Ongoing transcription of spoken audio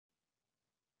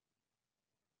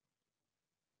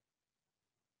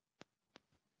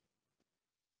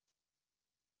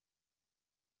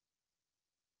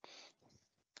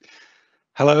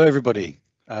Hello, everybody.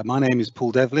 My name is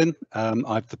Paul Devlin.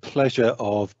 I have the pleasure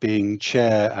of being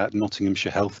chair at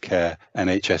Nottinghamshire Healthcare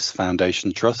NHS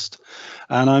Foundation Trust,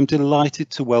 and I'm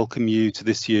delighted to welcome you to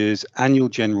this year's annual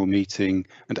general meeting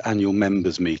and annual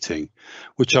members meeting,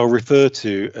 which I'll refer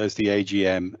to as the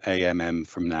AGM AMM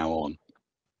from now on.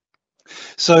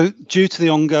 So due to the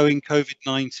ongoing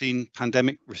COVID-19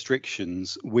 pandemic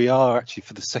restrictions, we are actually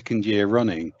for the second year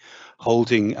running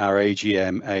holding our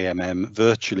AGM AMM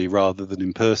virtually rather than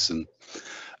in person.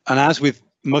 And as with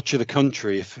much of the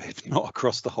country, if not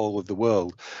across the whole of the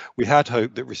world, we had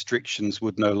hoped that restrictions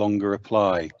would no longer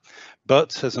apply.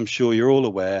 But as I'm sure you're all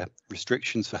aware,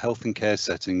 restrictions for health and care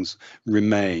settings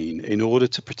remain in order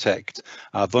to protect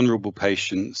our vulnerable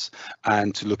patients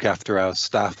and to look after our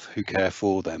staff who care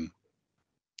for them.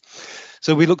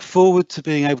 So we look forward to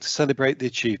being able to celebrate the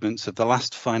achievements of the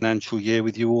last financial year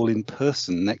with you all in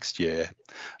person next year.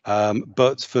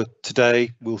 But for today,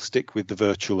 we'll stick with the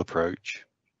virtual approach.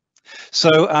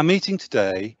 So our meeting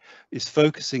today is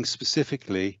focusing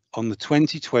specifically on the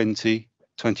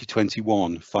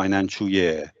 2020-2021 financial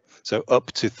year, so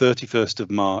up to 31st of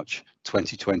March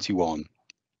 2021.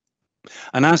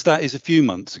 And as that is a few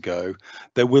months ago,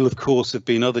 there will of course have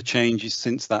been other changes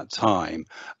since that time,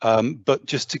 but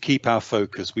just to keep our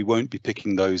focus, we won't be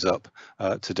picking those up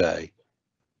today.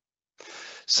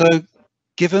 So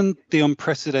given the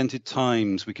unprecedented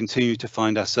times we continue to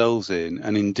find ourselves in,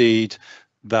 and indeed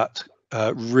that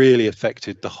really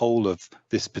affected the whole of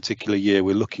this particular year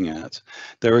we're looking at,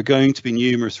 there are going to be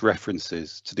numerous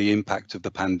references to the impact of the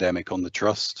pandemic on the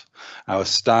Trust, our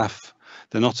staff,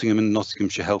 the Nottingham and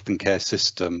Nottinghamshire Health and Care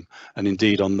system, and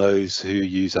indeed on those who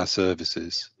use our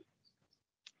services.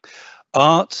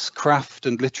 Arts, craft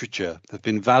and literature have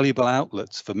been valuable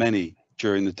outlets for many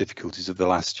during the difficulties of the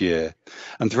last year.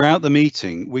 And throughout the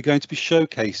meeting, we're going to be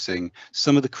showcasing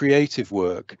some of the creative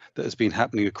work that has been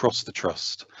happening across the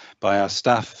Trust by our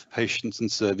staff, patients and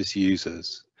service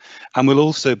users. And we'll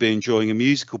also be enjoying a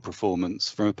musical performance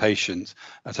from a patient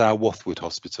at our Wathwood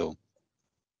Hospital.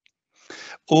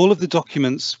 All of the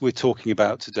documents we're talking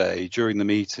about today during the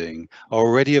meeting are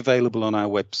already available on our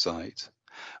website.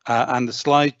 And the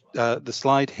slide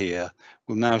here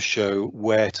will now show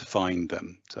where to find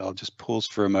them. So I'll just pause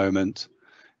for a moment,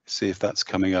 see if that's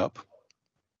coming up.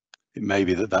 It may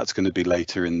be that that's going to be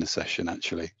later in the session,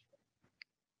 actually.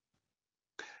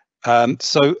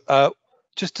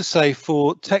 Just to say,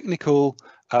 for technical,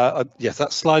 yes,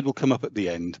 that slide will come up at the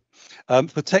end.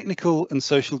 For technical and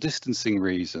social distancing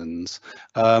reasons,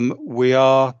 we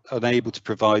are unable to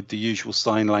provide the usual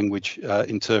sign language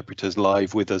interpreters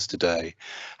live with us today.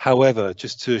 However,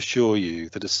 just to assure you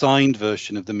that a signed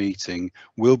version of the meeting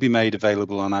will be made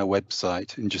available on our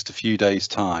website in just a few days'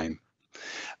 time.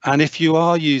 And if you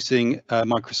are using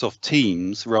Microsoft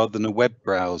Teams rather than a web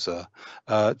browser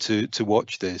to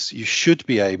watch this, you should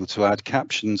be able to add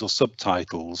captions or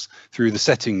subtitles through the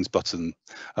settings button.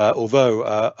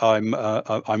 Although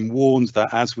I'm warned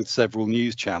that, as with several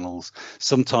news channels,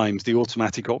 sometimes the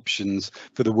automatic options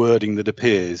for the wording that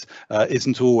appears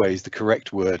isn't always the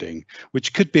correct wording,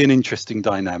 which could be an interesting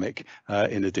dynamic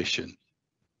in addition.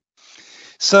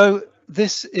 So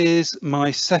this is my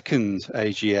second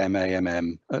AGM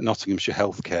AMM at Nottinghamshire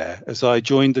Healthcare as I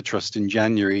joined the Trust in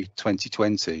January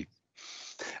 2020.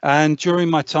 And during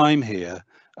my time here,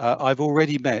 I've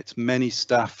already met many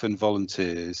staff and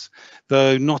volunteers,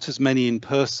 though not as many in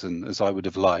person as I would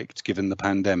have liked given the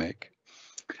pandemic.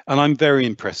 And I'm very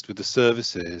impressed with the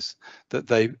services that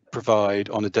they provide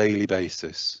on a daily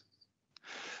basis.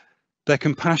 Their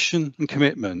compassion and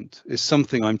commitment is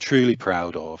something I'm truly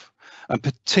proud of, and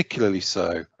particularly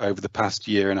so over the past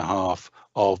year and a half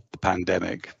of the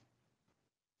pandemic.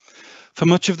 For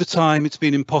much of the time, it's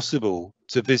been impossible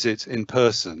to visit in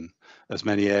person as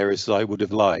many areas as I would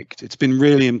have liked. It's been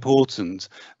really important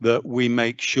that we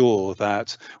make sure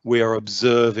that we are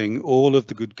observing all of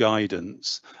the good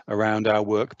guidance around our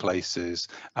workplaces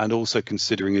and also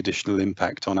considering additional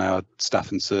impact on our staff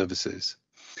and services.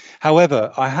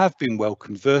 However, I have been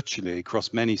welcomed virtually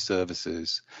across many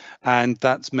services, and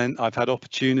that's meant I've had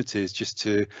opportunities just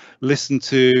to listen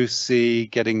to, see,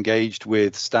 get engaged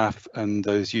with staff and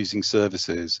those using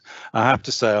services. I have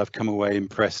to say I've come away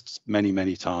impressed many,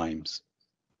 many times.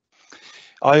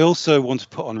 I also want to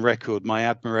put on record my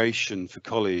admiration for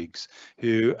colleagues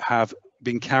who have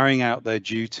been carrying out their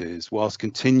duties whilst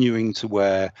continuing to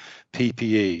wear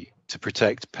PPE to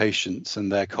protect patients and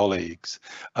their colleagues.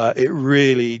 It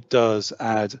really does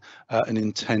add an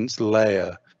intense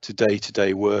layer to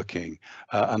day-to-day working,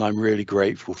 and I'm really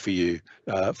grateful for you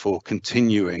for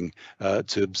continuing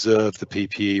to observe the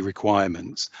PPE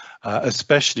requirements,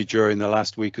 especially during the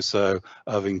last week or so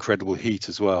of incredible heat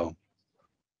as well.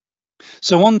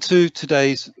 So on to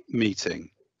today's meeting.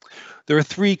 There are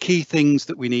three key things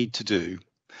that we need to do.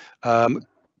 A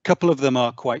couple of them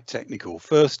are quite technical.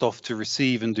 First off, to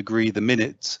receive and agree the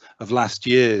minutes of last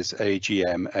year's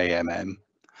AGM AMM.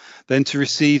 Then to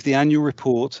receive the annual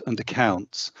report and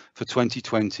accounts for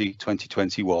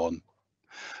 2020-2021.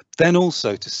 Then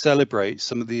also to celebrate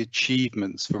some of the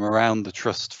achievements from around the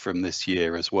Trust from this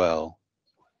year as well.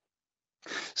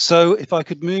 So if I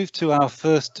could move to our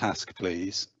first task,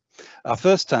 please. Our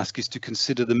first task is to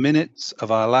consider the minutes of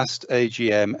our last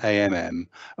AGM AMM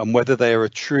and whether they are a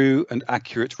true and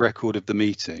accurate record of the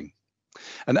meeting.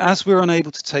 And as we're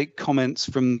unable to take comments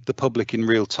from the public in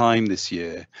real time this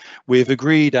year, we have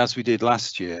agreed, as we did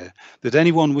last year, that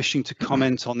anyone wishing to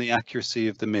comment on the accuracy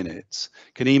of the minutes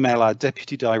can email our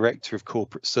Deputy Director of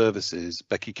Corporate Services,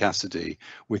 Becky Cassidy,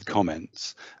 with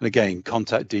comments. And again,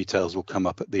 contact details will come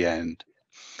up at the end.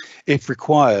 If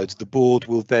required, the board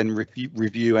will then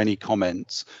review any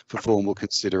comments for formal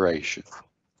consideration.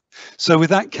 So with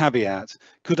that caveat,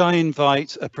 could I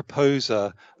invite a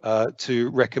proposer to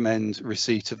recommend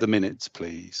receipt of the minutes,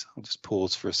 please? I'll just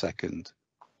pause for a second.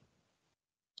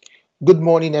 Good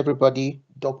morning, everybody.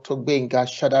 Dr. Benga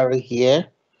Shadari here,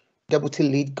 Deputy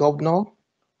Lead Governor.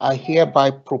 I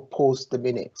hereby propose the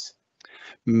minutes.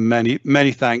 Many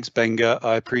thanks, Benga.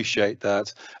 I appreciate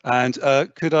that. And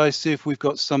could I see if we've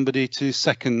got somebody to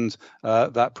second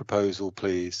that proposal,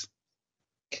 please?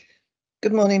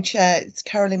 Good morning, Chair. It's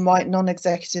Carolyn White,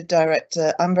 Non-Executive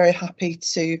Director. I'm very happy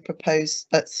to propose,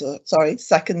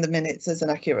 second the minutes as an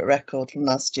accurate record from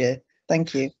last year.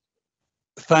 Thank you.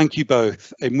 Thank you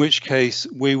both, in which case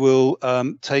we will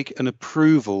take an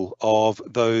approval of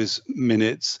those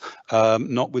minutes,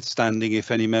 notwithstanding if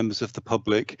any members of the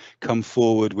public come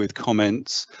forward with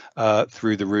comments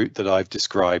through the route that I've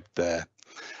described there.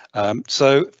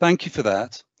 So thank you for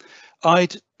that.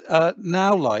 I'd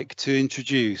now like to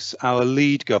introduce our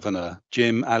lead governor,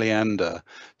 Jim Aliander,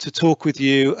 to talk with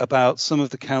you about some of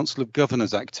the Council of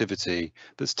Governors activity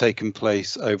that's taken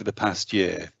place over the past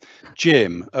year.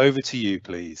 Jim, over to you,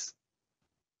 please.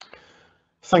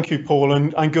 Thank you, Paul,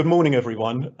 and good morning,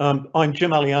 everyone. I'm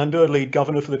Jim Aliander, lead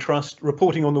governor for the Trust,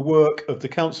 reporting on the work of the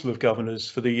Council of Governors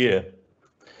for the year.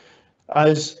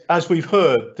 As we've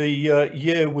heard, the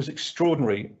year was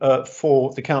extraordinary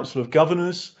for the Council of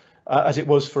Governors, as it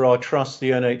was for our Trust,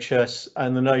 the NHS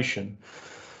and the nation.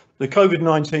 The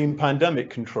COVID-19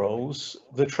 pandemic controls,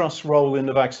 the Trust's role in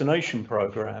the vaccination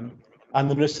programme and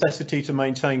the necessity to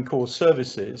maintain core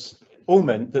services all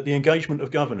meant that the engagement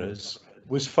of governors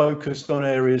was focused on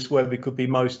areas where we could be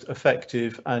most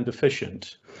effective and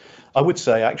efficient. I would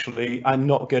say actually, and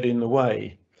not get in the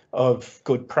way of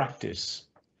good practice.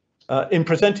 In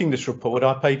presenting this report,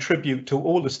 I pay tribute to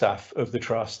all the staff of the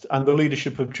Trust and the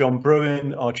leadership of John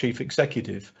Bruin, our Chief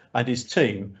Executive, and his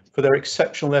team for their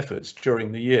exceptional efforts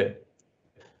during the year.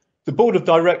 The Board of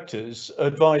Directors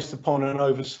advised upon and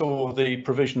oversaw the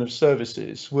provision of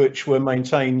services which were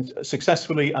maintained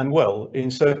successfully and well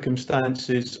in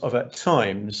circumstances of, at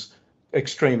times,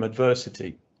 extreme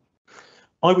adversity.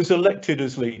 I was elected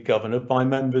as lead governor by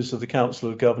members of the Council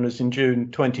of Governors in June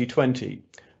 2020.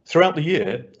 Throughout the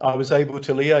year, I was able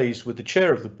to liaise with the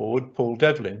chair of the board, Paul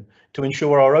Devlin, to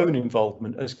ensure our own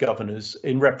involvement as governors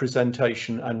in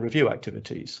representation and review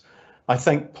activities. I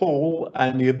thank Paul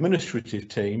and the administrative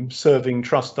team serving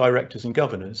Trust directors and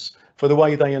governors for the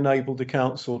way they enabled the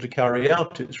Council to carry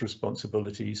out its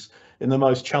responsibilities in the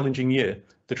most challenging year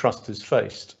the Trust has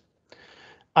faced.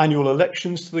 Annual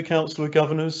elections to the Council of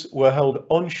Governors were held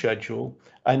on schedule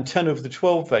and 10 of the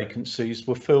 12 vacancies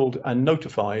were filled and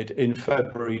notified in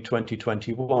February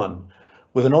 2021,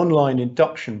 with an online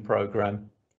induction programme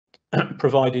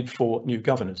provided for new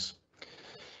governors.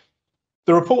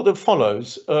 The report that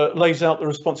follows lays out the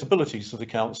responsibilities of the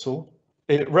Council.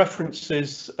 It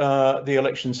references the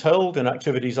elections held and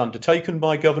activities undertaken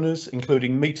by governors,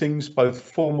 including meetings, both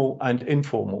formal and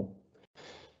informal.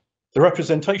 The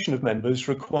representation of members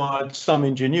required some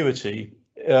ingenuity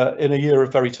in a year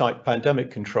of very tight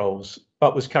pandemic controls,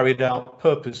 but was carried out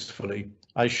purposefully,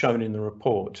 as shown in the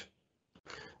report.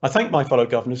 I thank my fellow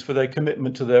governors for their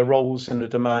commitment to their roles in a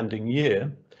demanding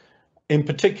year, in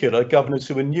particular governors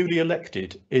who were newly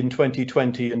elected in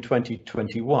 2020 and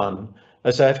 2021,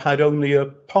 as they have had only a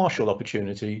partial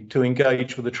opportunity to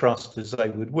engage with the Trust as they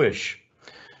would wish.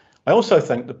 I also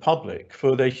thank the public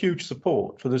for their huge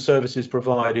support for the services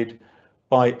provided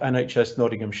by NHS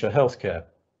Nottinghamshire Healthcare.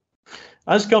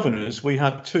 As governors, we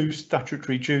have two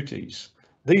statutory duties.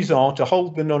 These are to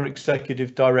hold the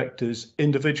non-executive directors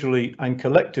individually and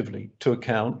collectively to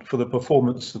account for the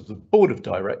performance of the board of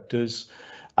directors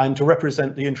and to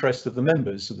represent the interests of the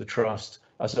members of the trust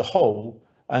as a whole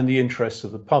and the interests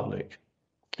of the public.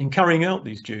 In carrying out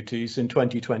these duties in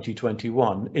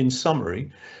 2020-21, in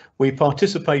summary, we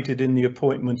participated in the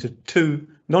appointment of two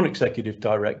non-executive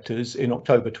directors in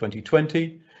October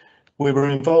 2020. We were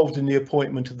involved in the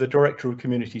appointment of the Director of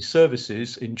Community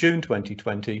Services in June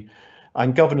 2020,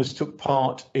 and governors took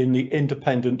part in the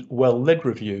independent well-led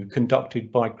review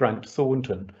conducted by Grant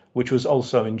Thornton, which was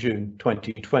also in June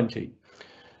 2020.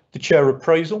 The chair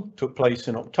appraisal took place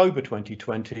in October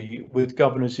 2020, with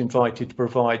governors invited to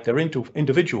provide their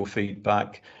individual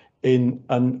feedback in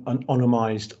an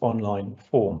anonymised online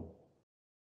form.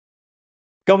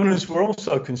 Governors were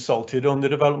also consulted on the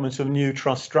development of a new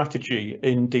trust strategy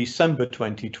in December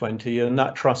 2020, and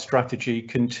that trust strategy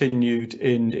continued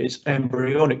in its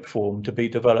embryonic form to be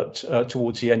developed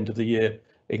towards the end of the year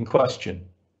in question.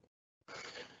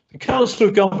 The Council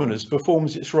of Governors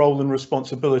performs its role and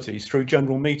responsibilities through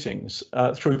general meetings,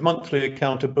 through monthly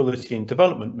accountability and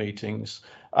development meetings,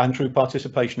 and through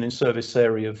participation in service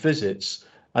area visits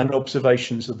and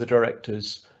observations of the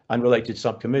directors and related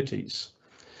subcommittees.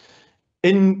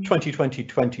 In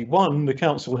 2020-21, the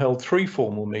Council held 3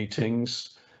 formal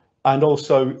meetings and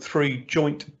also 3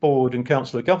 joint board and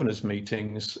Council of Governors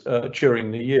meetings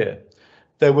during the year.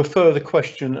 There were further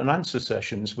question and answer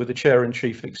sessions with the Chair and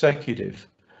Chief Executive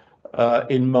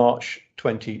in March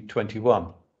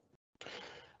 2021.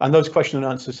 And those question and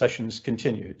answer sessions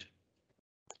continued.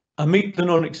 A Meet the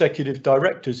Non-Executive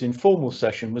Directors informal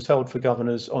session was held for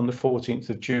governors on the 14th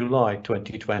of July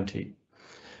 2020.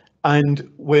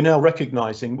 And we're now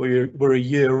recognising we're a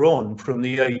year on from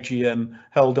the AGM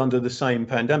held under the same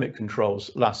pandemic controls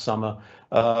last summer,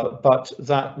 but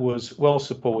that was well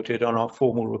supported and our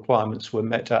formal requirements were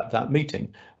met at that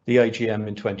meeting, the AGM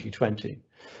in 2020.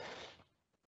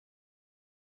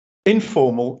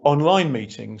 Informal online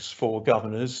meetings for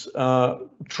governors,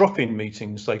 drop-in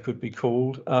meetings they could be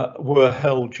called, were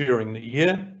held during the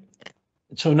year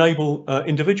to enable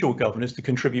individual governors to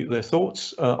contribute their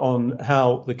thoughts on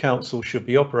how the council should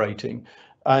be operating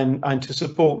and to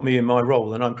support me in my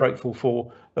role. And I'm grateful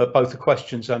for both the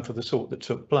questions and for the support that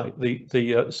took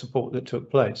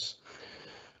place.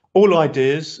 All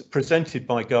ideas presented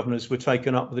by governors were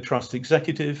taken up with the Trust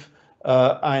Executive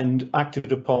and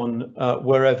acted upon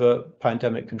wherever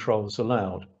pandemic controls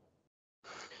allowed.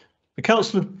 The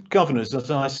Council of Governors, as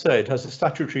I said, has a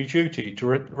statutory duty to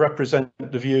represent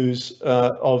the views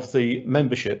of the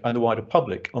membership and the wider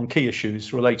public on key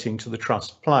issues relating to the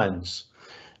Trust plans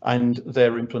and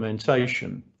their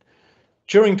implementation.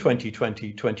 During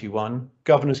 2020-21,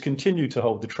 governors continued to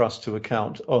hold the Trust to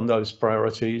account on those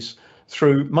priorities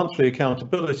through monthly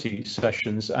accountability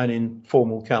sessions and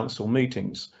informal council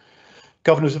meetings.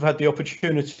 Governors have had the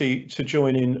opportunity to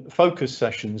join in focus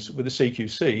sessions with the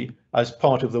CQC as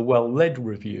part of the well-led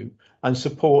review and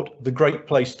support the Great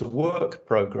Place to Work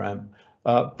programme,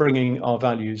 bringing our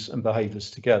values and behaviours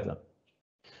together.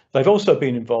 They've also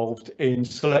been involved in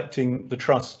selecting the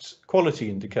Trust's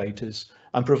quality indicators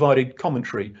and provided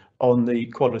commentary on the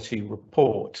quality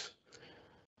report.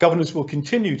 Governors will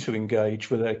continue to engage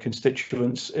with their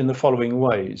constituents in the following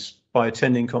ways: by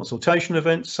attending consultation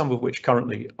events, some of which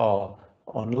currently are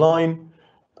online,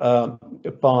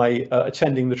 by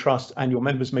attending the Trust annual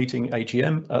members meeting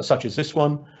AGM, such as this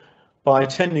one, by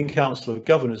attending Council of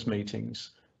Governors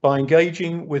meetings, by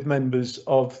engaging with members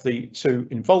of the 2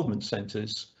 involvement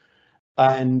centres,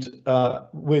 and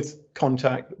with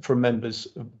contact from members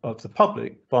of the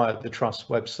public via the Trust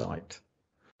website.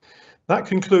 That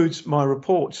concludes my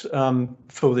report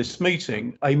for this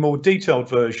meeting. A more detailed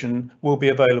version will be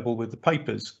available with the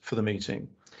papers for the meeting.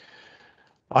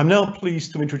 I'm now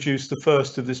pleased to introduce the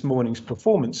first of this morning's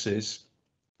performances.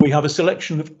 We have a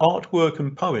selection of artwork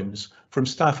and poems from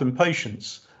staff and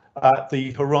patients at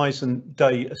the Horizon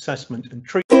Day Assessment and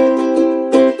Treatment.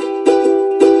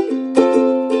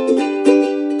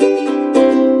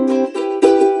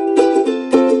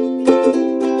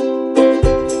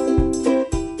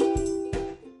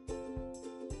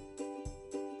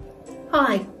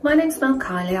 Hi, my name's Mel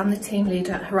Kiley. I'm the team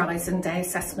leader at Horizon Day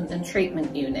Assessment and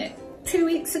Treatment Unit. 2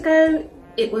 weeks ago,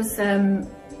 it was a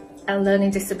Learning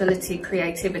Disability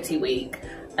Creativity Week.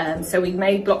 So we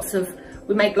made lots of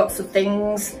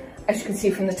things, as you can see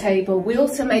from the table. We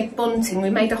also made bunting. We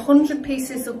made 100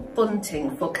 pieces of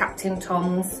bunting for Captain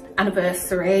Tom's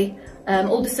anniversary.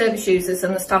 All the service users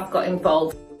and the staff got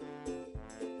involved.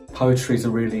 Poetry is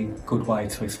a really good way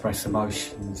to express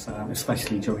emotions,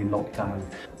 especially during lockdown.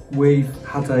 We've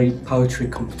had a poetry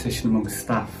competition among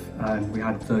staff and we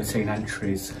had 13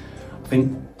 entries. I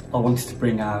think I wanted to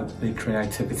bring out the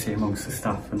creativity amongst the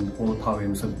staff, and all the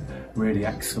poems are really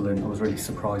excellent. I was really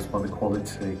surprised by the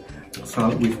quality. So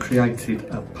we've created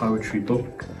a poetry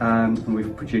book and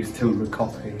we've produced 200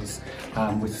 copies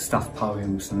with staff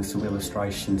poems, and there's some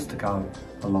illustrations to go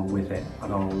along with it,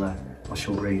 and I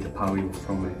shall read a poem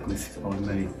from it, and this is by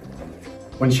me.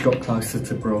 When she got closer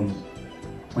to Brum,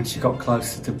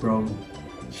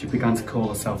 she began to call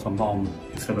herself a mom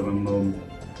instead of a mum.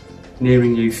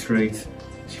 Nearing New Street,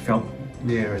 she felt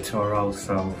nearer to her old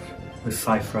self, with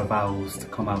safer vowels to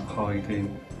come out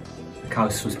hiding. The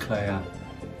coast was clear,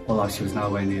 although she was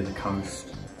nowhere near the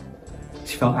coast.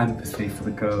 She felt empathy for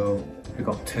the girl who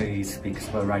got teased because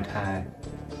of her red hair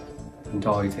and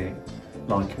dyed it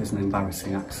like it was an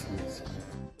embarrassing accident.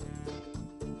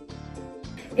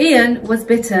 Ian was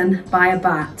bitten by a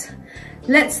bat.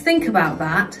 Let's think about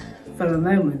that for a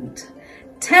moment.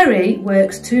 Terry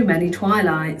works too many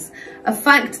twilights, a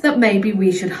fact that maybe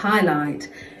we should highlight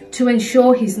to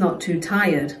ensure he's not too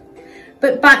tired.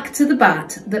 But back to the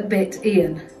bat that bit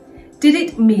Ian. Did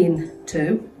it mean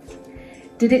to?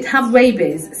 Did it have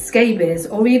rabies, scabies,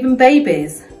 or even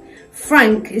babies?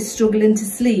 Frank is struggling to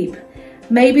sleep.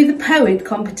 Maybe the poet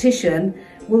competition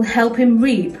will help him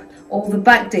reap all the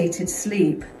backdated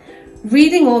sleep.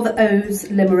 Reading all the odes,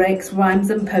 limericks,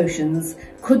 rhymes and potions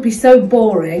could be so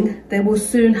boring they will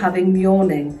soon have him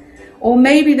yawning. Or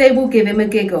maybe they will give him a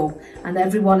giggle, and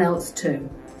everyone else too.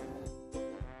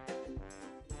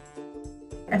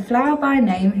 A flower by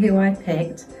name who I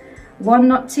picked, one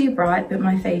not too bright but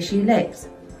my face you licked.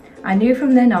 I knew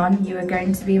from then on you were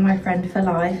going to be my friend for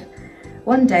life.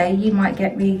 One day you might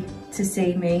get me to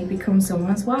see me become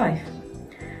someone's wife.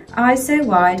 Eyes so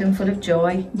wide and full of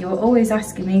joy, you were always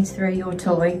asking me to throw your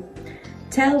toy.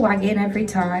 Tail wagging every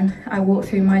time I walked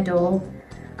through my door.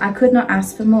 I could not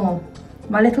ask for more.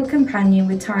 My little companion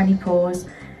with tiny paws,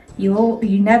 you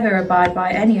never abide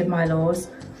by any of my laws.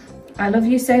 I love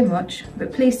you so much,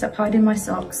 but please stop hiding my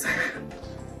socks.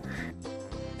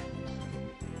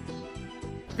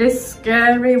 This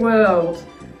scary world,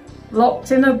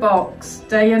 locked in a box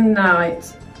day and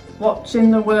night,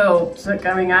 watching the world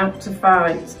going out to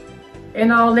fight. In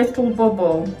our little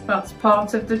bubble, that's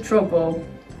part of the trouble.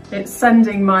 It's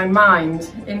sending my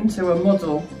mind into a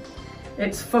muddle.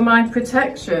 It's for my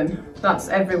protection, that's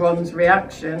everyone's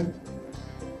reaction.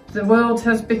 The world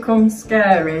has become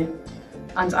scary,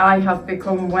 and I have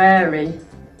become wary.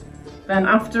 Then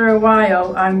after a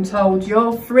while I'm told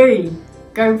you're free,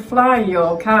 go fly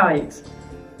your kite.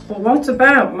 But what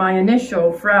about my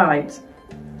initial fright?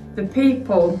 The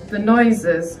people, the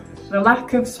noises, the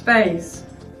lack of space.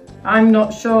 I'm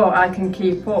not sure I can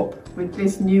keep up with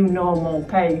this new normal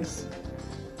pace.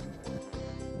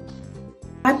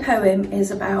 My poem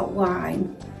is about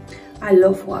wine. I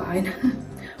love wine.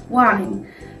 Wine.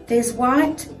 There's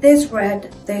white, there's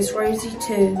red, there's rosy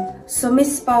too. Some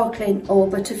is sparkling, all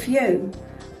but a few.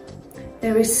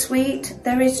 There is sweet,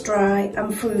 there is dry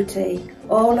and fruity,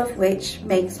 all of which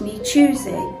makes me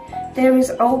choosy. There is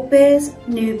old beers,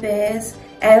 new beers,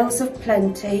 ales of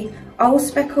plenty, old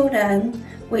speckled ale,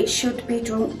 which should be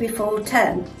drunk before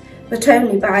 10, but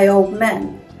only by old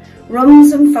men.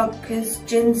 Rums and vodkas,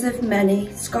 gins of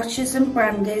many, scotches and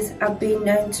brandies have been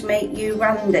known to make you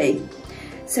randy.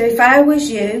 So if I was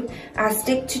you, I'd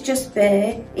stick to just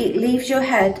beer, it leaves your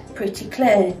head pretty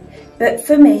clear. But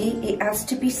for me, it has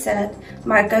to be said,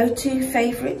 my go-to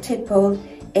favourite tipple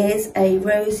is a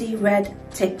rosy red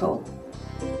tipple.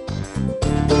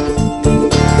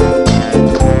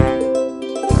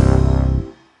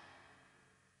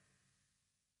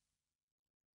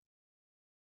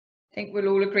 I think we'll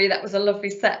all agree that was a lovely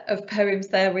set of poems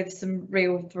there with some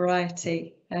real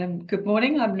variety. Good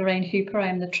morning, I'm Lorraine Hooper. I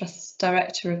am the Trust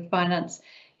Director of Finance,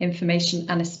 Information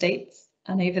and Estates.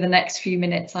 And over the next few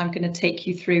minutes, I'm going to take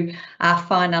you through our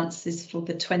finances for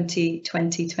the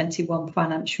 2020-21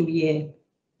 financial year.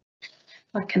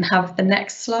 I can have the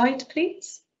next slide,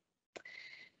 please.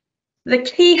 The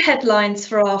key headlines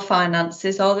for our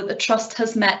finances are that the Trust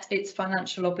has met its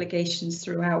financial obligations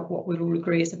throughout what we'll all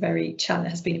agree is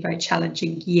has been a very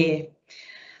challenging year.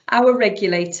 Our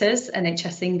regulators,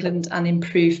 NHS England and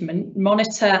Improvement,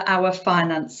 monitor our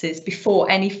finances before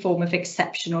any form of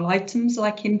exceptional items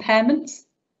like impairments.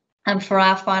 And for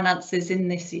our finances in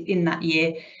that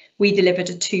year, we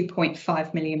delivered a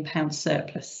 £2.5 million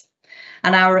surplus.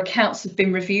 And our accounts have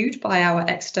been reviewed by our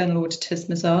external auditors,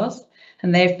 Mazars,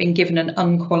 and they have been given an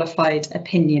unqualified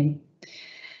opinion.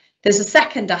 There's a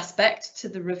second aspect to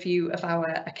the review of our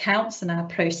accounts and our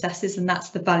processes, and that's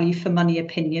the value for money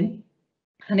opinion.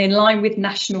 And in line with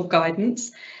national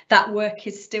guidance, that work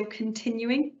is still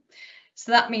continuing.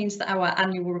 So that means that our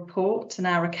annual report and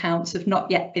our accounts have not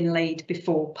yet been laid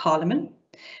before Parliament,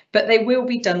 but they will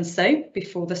be done so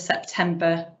before the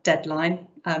September deadline,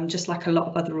 just like a lot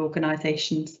of other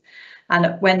organisations.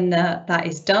 And when that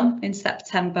is done in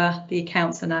September, the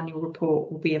accounts and annual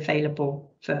report will be available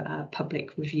for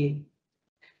public review.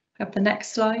 Have the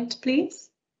next slide, please.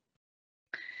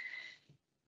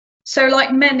 So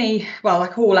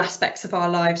like all aspects of our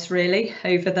lives really,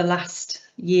 over the last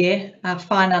year, our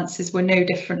finances were no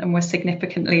different and were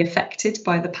significantly affected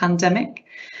by the pandemic.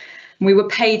 We were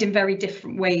paid in very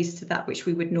different ways to that which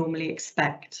we would normally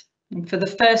expect. And for the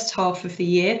first half of the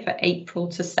year, for April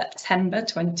to September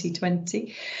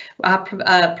 2020,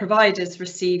 our providers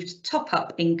received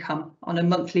top-up income on a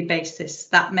monthly basis.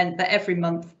 That meant that every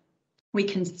month we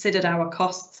considered our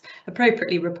costs,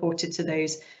 appropriately reported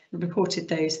those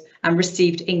and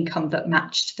received income that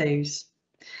matched those.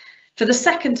 For the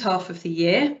second half of the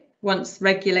year, once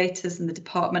regulators and the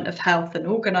Department of Health and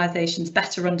organisations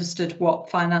better understood what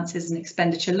finances and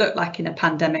expenditure looked like in a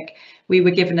pandemic, we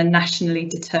were given a nationally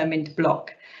determined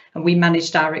block and we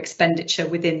managed our expenditure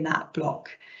within that block.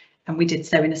 And we did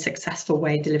so in a successful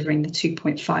way, delivering the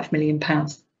 £2.5 million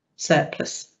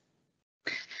surplus.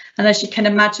 And as you can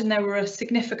imagine, there were a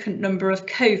significant number of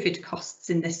COVID costs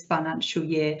in this financial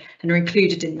year and are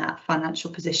included in that financial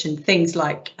position. Things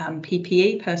like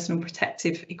PPE, personal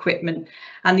protective equipment,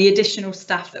 and the additional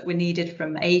staff that were needed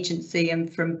from agency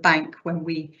and from bank when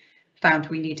we found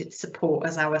we needed support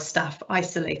as our staff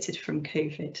isolated from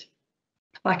COVID.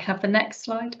 If I can have the next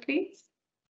slide, please.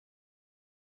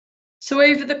 So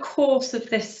over the course of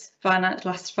this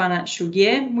last financial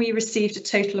year, we received a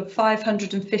total of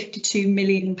 £552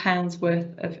 million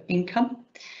worth of income.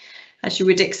 As you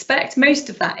would expect, most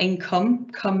of that income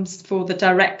comes for the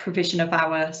direct provision of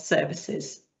our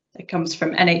services. It comes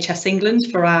from NHS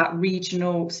England for our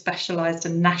regional, specialised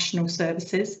and national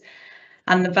services.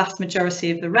 And the vast majority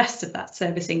of the rest of that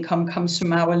service income comes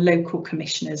from our local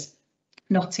commissioners,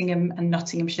 Nottingham and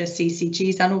Nottinghamshire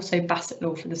CCGs, and also Bassett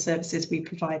Law for the services we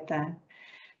provide there.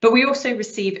 But we also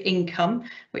receive income,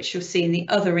 which you'll see in the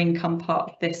other income part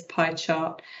of this pie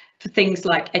chart, for things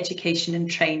like education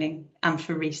and training and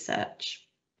for research.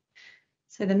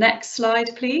 So the next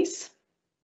slide, please.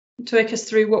 Talk us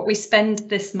through what we spend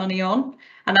this money on.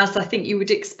 And as I think you would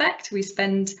expect, we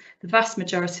spend the vast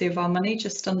majority of our money,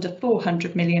 just under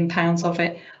 £400 million of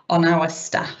it, on our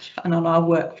staff and on our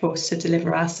workforce to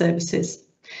deliver our services.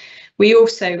 We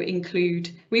also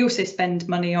spend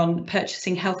money on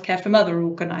purchasing healthcare from other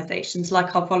organisations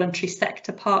like our voluntary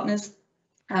sector partners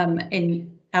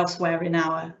elsewhere in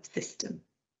our system.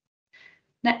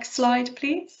 Next slide,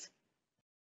 please.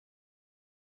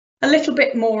 A little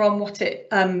bit more on what it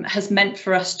has meant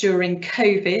for us during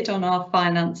COVID on our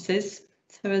finances.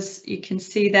 So as you can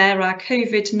see there, our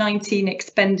COVID-19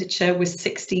 expenditure was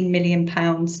 £16 million.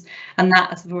 And that,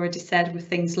 as I've already said, were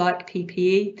things like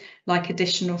PPE, like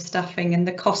additional staffing and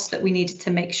the cost that we needed to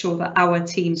make sure that our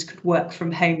teams could work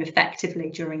from home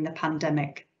effectively during the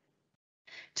pandemic.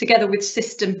 Together with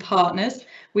system partners,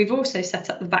 we've also set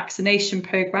up the vaccination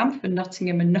programme for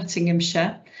Nottingham and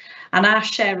Nottinghamshire. And our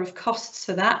share of costs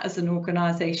for that as an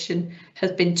organisation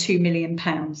has been £2 million.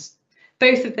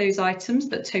 Both of those items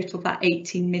that total that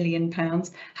 £18 million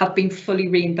have been fully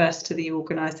reimbursed to the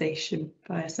organisation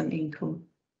via some income.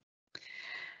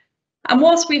 And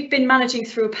whilst we've been managing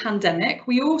through a pandemic,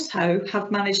 we also have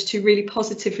managed to really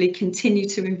positively continue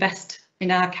to invest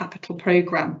in our capital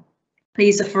programme.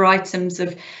 These are for items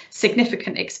of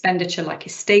significant expenditure like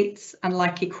estates and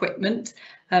like equipment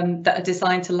that are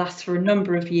designed to last for a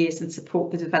number of years and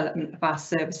support the development of our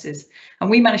services. And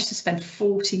we managed to spend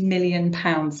 £40 million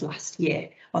last year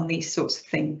on these sorts of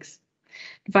things.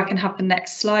 If I can have the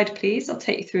next slide, please, I'll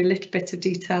take you through a little bit of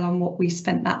detail on what we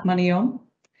spent that money on.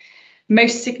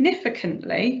 Most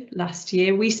significantly, last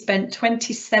year, we spent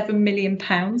 £27 million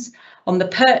on the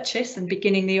purchase and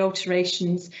beginning the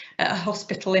alterations at a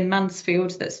hospital in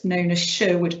Mansfield that's known as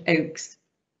Sherwood Oaks.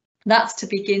 That's to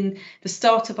begin the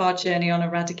start of our journey on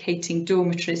eradicating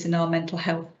dormitories in our mental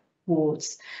health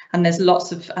wards. And there's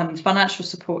lots of financial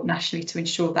support nationally to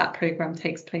ensure that programme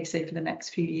takes place over the next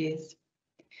few years.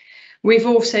 We've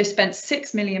also spent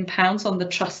 £6 million on the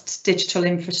Trust's digital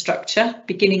infrastructure,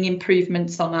 beginning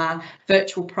improvements on our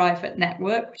virtual private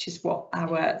network, which is what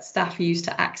our staff use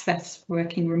to access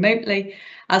working remotely,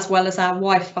 as well as our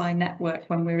Wi-Fi network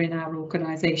when we're in our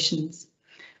organisations.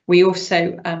 We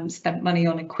also spent money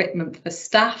on equipment for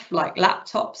staff, like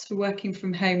laptops for working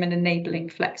from home and enabling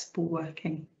flexible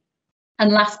working.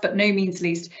 And last but no means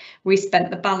least, we spent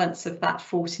the balance of that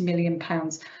 £40 million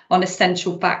on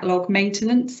essential backlog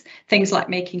maintenance, things like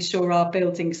making sure our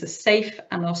buildings are safe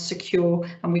and are secure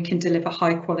and we can deliver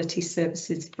high quality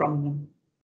services from them.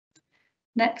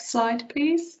 Next slide,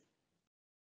 please.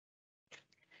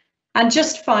 And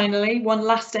just finally, one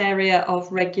last area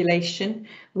of regulation.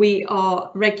 We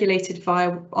are regulated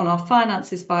on our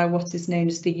finances via what is known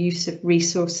as the use of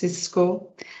resources score.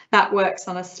 That works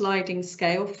on a sliding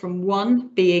scale from 1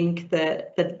 being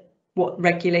what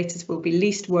regulators will be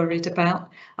least worried about,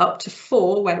 up to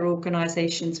 4 where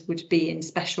organisations would be in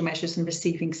special measures and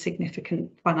receiving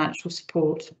significant financial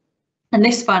support. And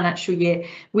this financial year,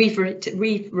 we've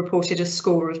reported a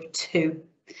score of 2.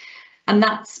 And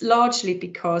that's largely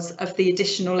because of the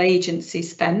additional agency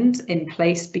spend in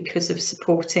place because of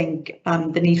supporting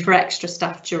the need for extra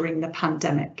staff during the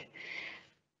pandemic,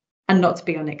 and not to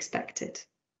be unexpected.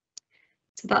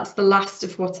 So that's the last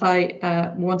of what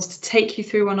I wanted to take you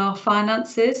through on our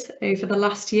finances over the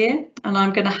last year. And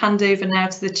I'm going to hand over now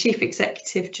to the Chief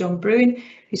Executive, John Bruin,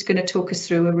 who's going to talk us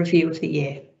through a review of the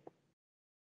year.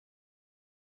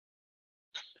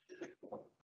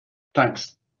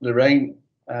 Thanks, Lorraine.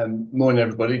 Morning,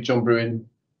 everybody. John Bruin,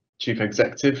 Chief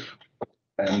Executive.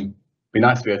 Be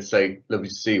nice to be able to say lovely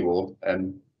to see you all.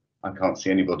 I can't see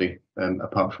anybody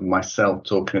apart from myself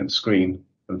talking at the screen,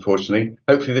 unfortunately.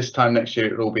 Hopefully this time next year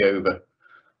it'll all be over.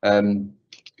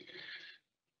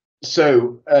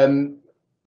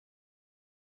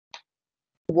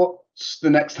 What's the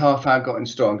next half hour got in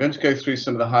store? I'm going to go through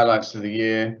some of the highlights of the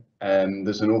year.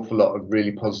 There's an awful lot of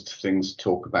really positive things to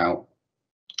talk about,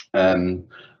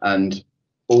 and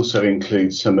also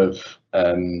include some of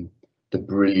the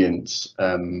brilliant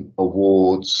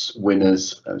awards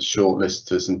winners,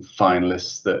 shortlisters and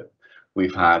finalists that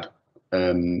we've had.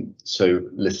 So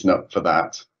listen up for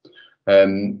that.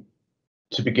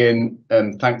 To begin,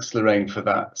 thanks Lorraine for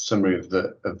that summary of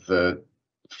the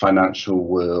financial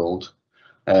world.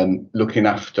 Looking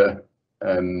after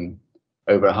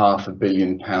over £500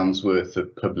 million worth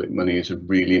of public money is a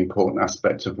really important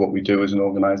aspect of what we do as an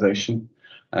organisation.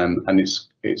 And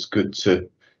it's good to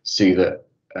see that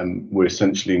we're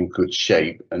essentially in good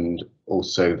shape, and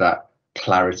also that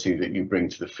clarity that you bring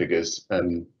to the figures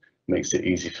makes it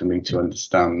easy for me to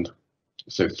understand.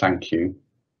 So thank you.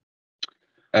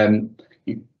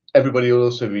 Everybody will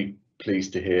also be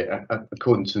pleased to hear,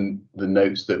 according to the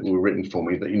notes that were written for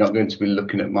me, that you're not going to be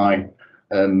looking at my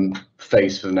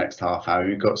face for the next half hour.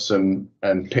 You've got some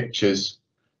pictures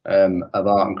of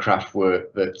art and craft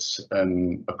work that's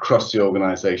across the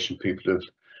organisation people have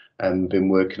been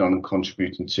working on and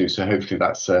contributing to. So hopefully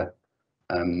that's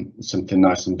something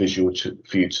nice and visual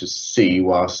for you to see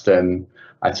whilst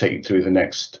I take you through the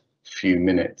next few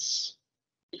minutes.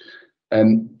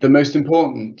 The most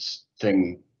important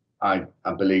thing I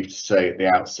believe to say at the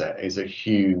outset is a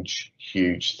huge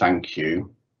thank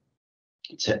you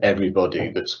to everybody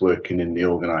that's working in the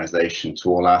organisation, to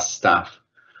all our staff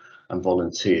and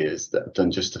volunteers that have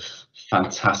done just a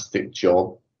fantastic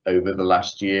job over the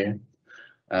last year.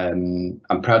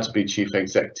 I'm proud to be Chief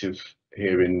Executive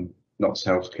here in Notts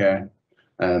Healthcare,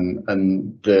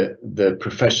 and the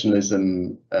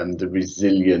professionalism and the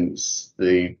resilience,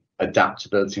 the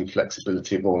adaptability and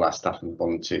flexibility of all our staff and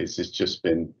volunteers has just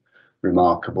been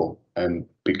remarkable,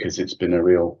 because it's been a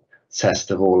real test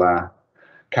of all our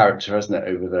character, hasn't it,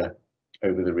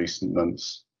 over the recent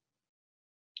months.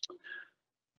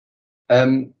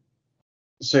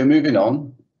 So moving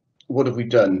on, what have we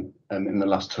done in the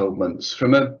last 12 months?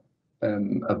 From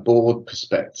a board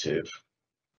perspective,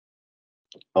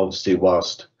 obviously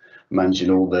whilst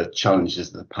managing all the challenges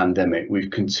of the pandemic, we've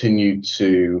continued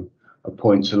to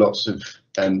appoint to lots of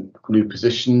new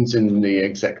positions in the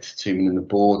executive team and in the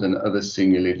board and other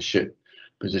senior leadership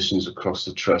positions across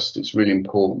the trust. It's really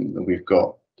important that we've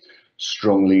got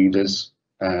strong leaders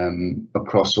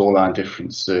across all our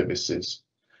different services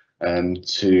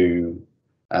to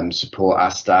support our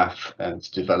staff and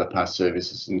to develop our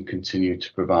services and continue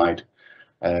to provide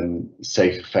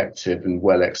safe, effective and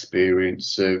well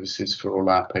experienced services for all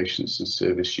our patients and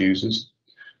service users.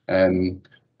 And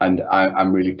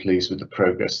I'm really pleased with the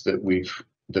progress that we've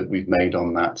made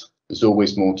on that. There's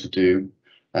always more to do.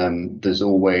 There's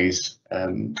always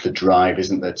the drive,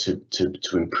 isn't there,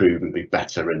 to improve and be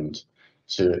better and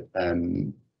to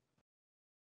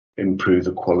improve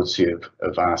the quality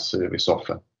of our service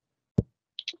offer.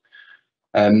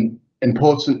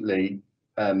 Importantly,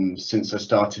 since I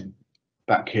started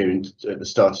back here at the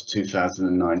start of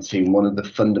 2019, one of the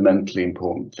fundamentally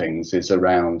important things is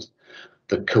around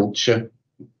the culture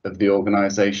of the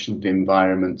organisation, the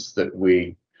environments that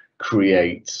we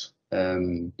create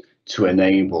to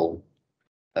enable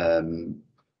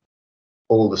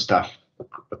all the staff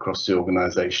across the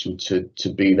organisation to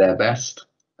be their best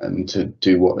and to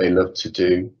do what they love to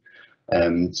do,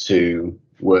 to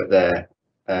work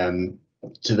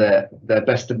to their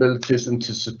best abilities and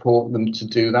to support them to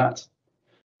do that.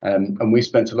 And we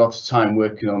spent a lot of time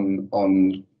working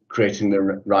on creating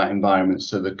the right environment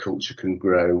so the culture can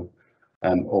grow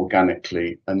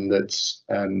organically, and that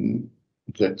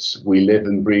we live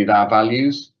and breathe our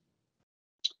values,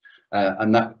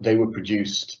 and that they were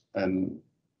produced,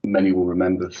 many will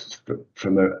remember,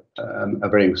 from a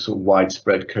very sort of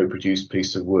widespread co-produced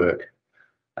piece of work,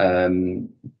 to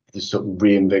sort of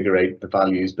reinvigorate the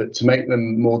values, but to make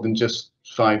them more than just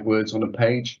 5 words on a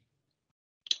page,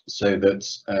 so that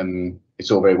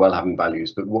it's all very well having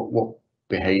values, but what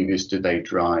behaviours do they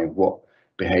drive? What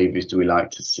behaviours do we like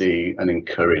to see and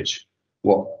encourage?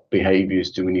 What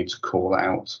behaviours do we need to call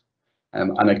out?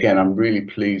 And again, I'm really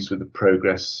pleased with the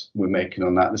progress we're making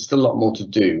on that. There's still a lot more to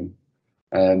do.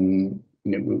 You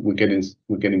know, we're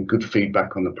getting good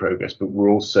feedback on the progress, but we're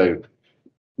also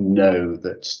know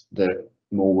that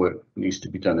more work needs to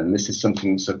be done, and this is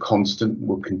something that's a constant.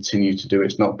 We'll continue to do it.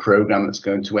 It's not a program that's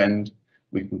going to end.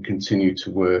 We can continue to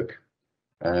work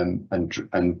and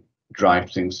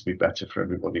drive things to be better for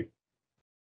everybody.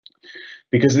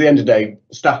 Because at the end of the day,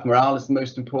 staff morale is the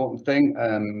most important thing,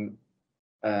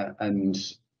 and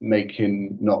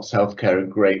making Notts Healthcare a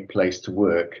great place to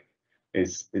work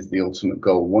is the ultimate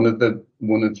goal. One of the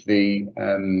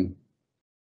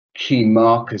key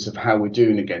markers of how we're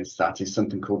doing against that is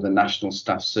something called the National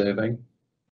Staff Survey,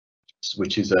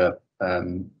 which is a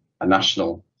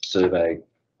national survey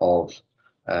of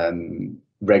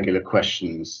regular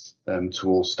questions to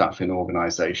all staff in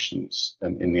organisations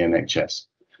in the NHS.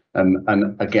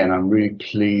 And again, I'm really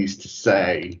pleased to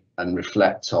say and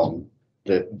reflect on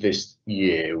that this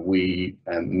year we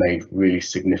made really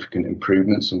significant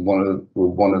improvements, and we're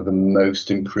one of the most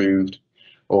improved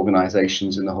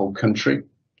organisations in the whole country.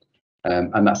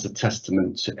 And that's a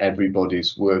testament to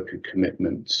everybody's work and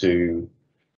commitment to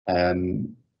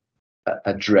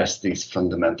address these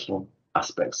fundamental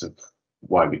aspects of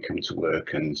why we come to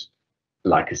work, and,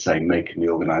 like I say, making the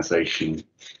organisation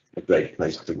a great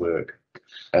place to work.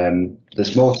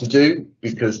 There's more to do,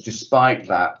 because despite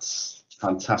that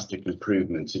fantastic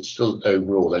improvements, it still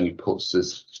overall only puts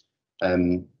us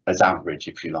as average,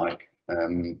 if you like.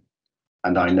 And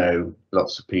I know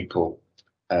lots of people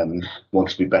want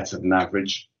to be better than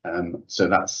average, so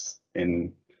that's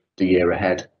in the year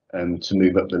ahead, to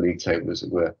move up the league table, as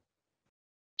it were.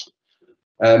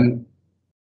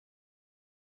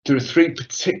 There are 3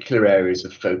 particular areas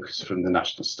of focus from the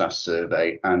National Staff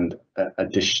Survey, and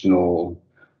additional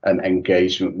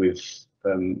engagement with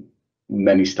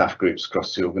many staff groups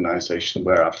across the organisation,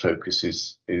 where our focus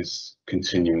is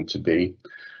continuing to be.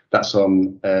 That's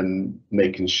on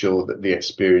making sure that the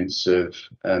experience of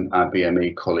our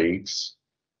BME colleagues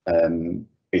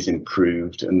is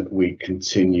improved, and that we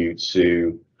continue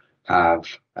to have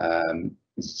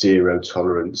zero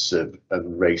tolerance of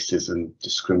racism,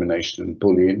 discrimination and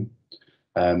bullying.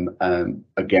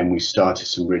 Again, we started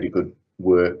some really good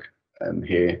work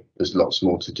here. There's lots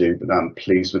more to do, but I'm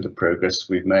pleased with the progress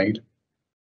we've made.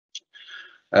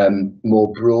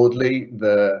 More broadly,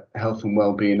 the health and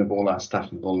well-being of all our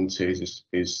staff and volunteers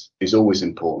is always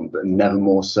important, but never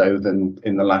more so than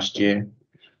in the last year.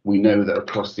 We know that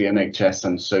across the NHS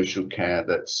and social care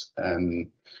that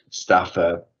staff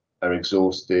are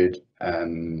exhausted,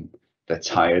 they're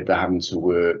tired, they're having to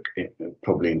work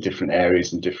probably in different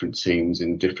areas and different teams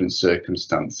in different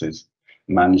circumstances,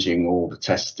 managing all the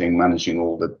testing, managing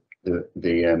all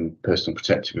the personal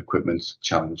protective equipment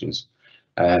challenges.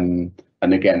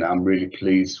 And again, I'm really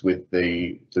pleased with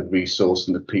the resource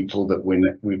and the people that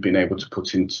we've been able to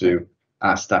put into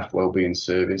our staff wellbeing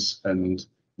service, and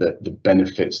the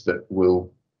benefits that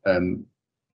will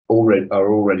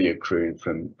already accruing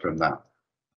from that.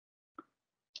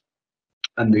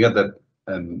 And the other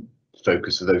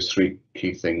focus of those 3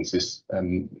 key things is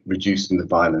reducing the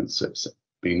violence that's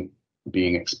being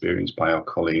experienced by our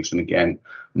colleagues, and again,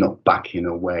 not backing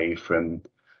away from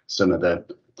some of the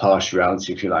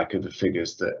partiality, if you like, of the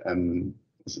figures that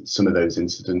some of those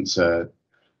incidents well,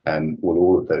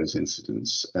 all of those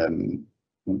incidents,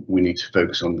 we need to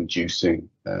focus on reducing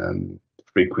the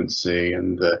frequency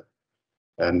and the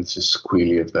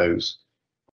sequelae of those.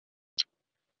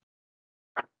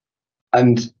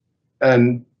 And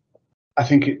I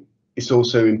think it's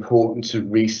also important to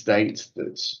restate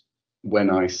that when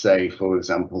I say, for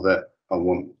example, that I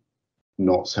want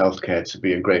Notts Healthcare to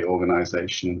be a great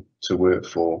organisation to work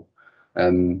for,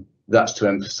 that's to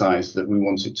emphasise that we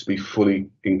want it to be fully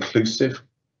inclusive,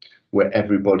 where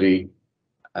everybody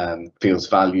feels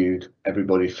valued,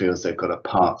 everybody feels they've got a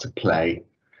part to play,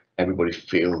 everybody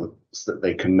feels that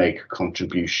they can make a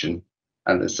contribution,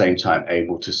 and at the same time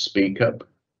able to speak up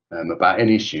about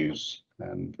any issues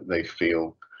that they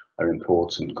feel are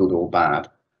important, good or bad.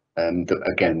 That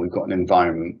again, we've got an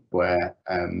environment where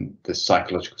there's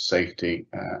psychological safety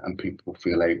and people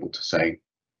feel able to say,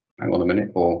 hang on a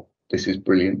minute, or this is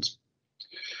brilliant.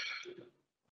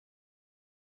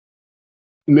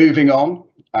 Moving on,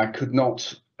 I could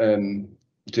not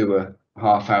do a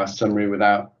half-hour summary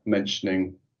without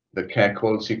mentioning the Care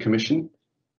Quality Commission.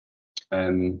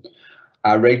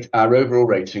 Our overall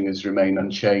rating has remained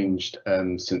unchanged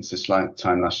since this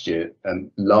time last year,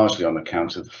 largely on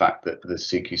account of the fact that the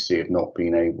CQC have not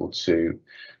been able to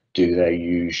do their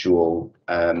usual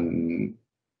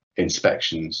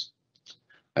inspections.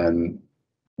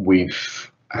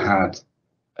 We've had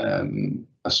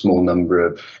a small number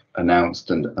of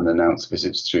announced and unannounced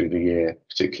visits through the year,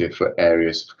 particularly for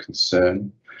areas of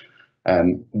concern.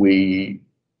 We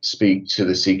speak to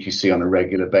the CQC on a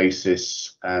regular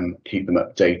basis, keep them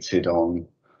updated on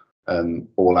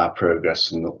all our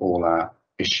progress and all our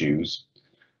issues.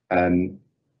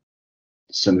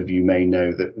 Some of you may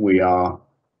know that we are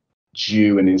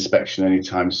due an inspection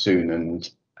anytime soon,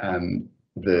 and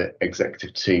the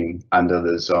executive team and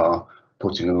others are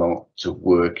putting a lot of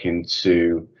work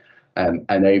into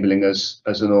enabling us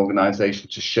as an organisation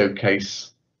to showcase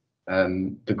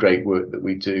the great work that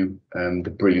we do,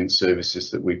 the brilliant services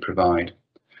that we provide.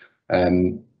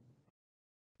 The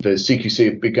CQC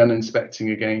have begun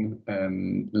inspecting again.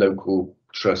 Local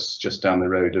trusts just down the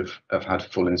road have had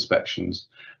full inspections,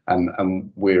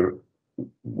 and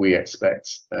we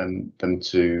expect them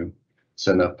to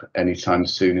turn up anytime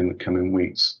soon in the coming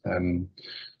weeks.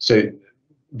 So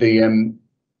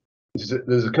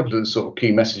there's a couple of sort of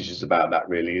key messages about that,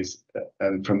 really. Is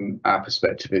from our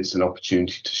perspective, it's an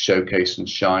opportunity to showcase and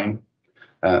shine,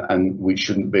 and we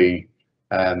shouldn't be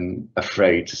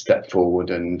afraid to step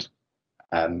forward and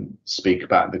speak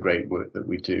about the great work that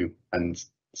we do, and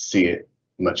see it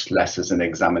much less as an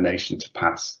examination to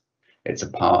pass. It's a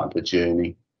part of the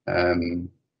journey, and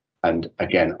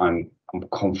again, I'm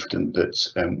confident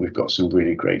that we've got some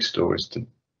really great stories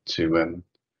to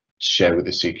share with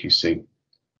the CQC.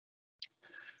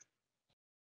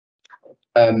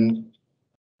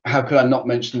 How could I not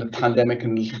mention the pandemic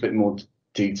in a little bit more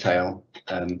detail?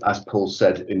 As Paul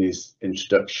said in his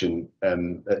introduction,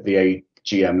 at the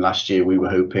AGM last year, we were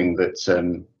hoping that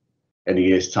in a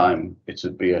year's time it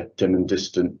would be a dim and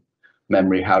distant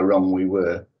memory how wrong we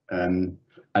were, and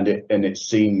it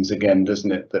seems again,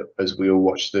 doesn't it, that as we all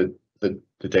watch the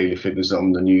daily figures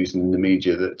on the news and in the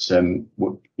media, that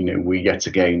we yet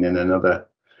again in another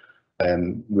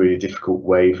really difficult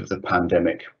wave of the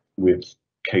pandemic, with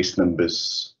case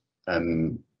numbers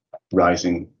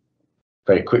rising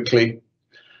very quickly.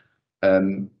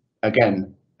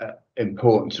 Again,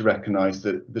 important to recognise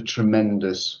that the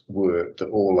tremendous work that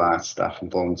all our staff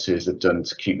and volunteers have done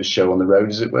to keep the show on the road,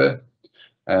 as it were.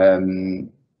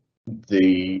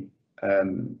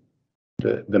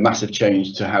 The massive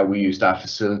change to how we used our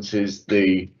facilities,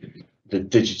 the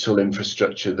digital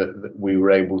infrastructure that we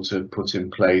were able to put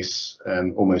in place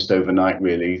almost overnight,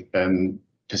 really.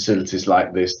 Facilities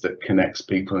like this that connects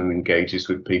people and engages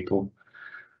with people.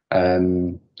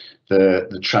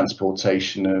 The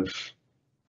transportation of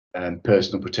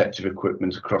personal protective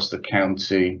equipment across the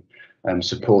county,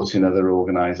 supporting other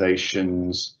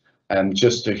organisations,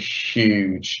 just a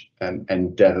huge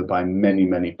endeavour by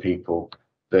many people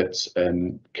that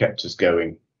kept us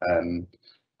going.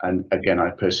 And again, I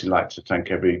personally like to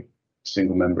thank every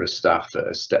single member of staff that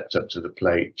has stepped up to the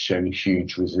plate, shown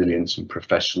huge resilience and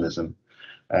professionalism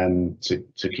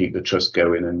to keep the trust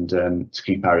going and to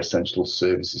keep our essential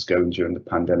services going during the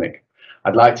pandemic.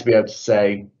 I'd like to be able to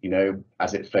say,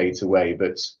 as it fades away,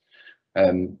 but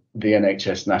the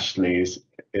NHS nationally is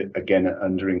again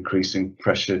under increasing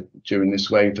pressure during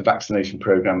this wave. The vaccination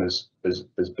programme has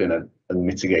been a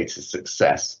mitigated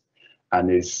success, and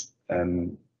is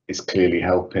clearly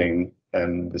helping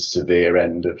the severe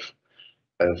end of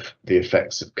the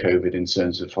effects of COVID in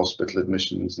terms of hospital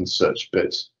admissions and such.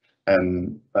 But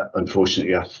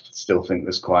unfortunately, I still think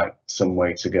there's quite some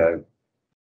way to go.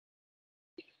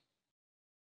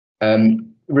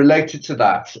 Related to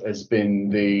that has been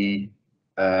the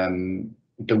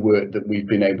work that we've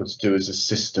been able to do as a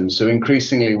system. So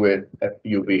increasingly,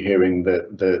 you'll be hearing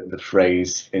the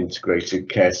phrase integrated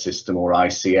care system, or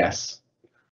ICS,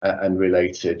 and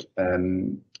related.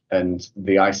 And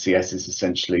the ICS is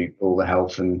essentially all the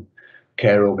health and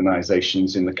care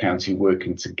organisations in the county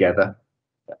working together,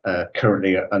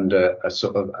 currently under a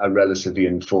sort of a relatively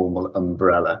informal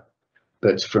umbrella.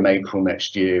 but from April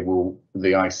next year,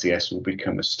 the ICS will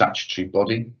become a statutory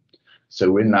body. So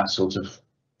we're in that sort of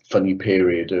funny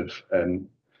period of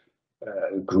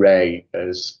grey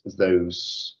as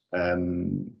those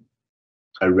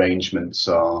arrangements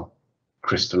are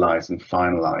crystallised and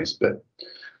finalised. But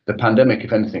the pandemic,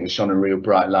 if anything, has shone a real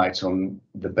bright light on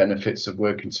the benefits of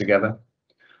working together.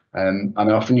 And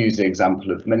I often use the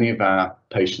example of many of our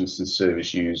patients and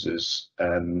service users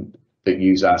that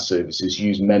use our services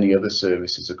use many other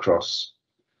services across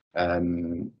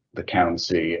the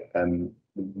county.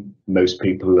 Most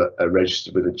people are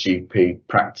registered with a GP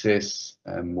practice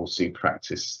and will see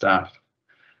practice staff.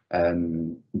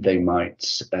 They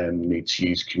might need to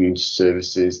use community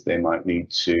services. They might need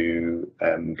to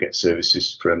get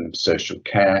services from social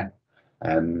care.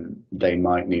 They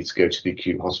might need to go to the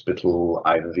acute hospital,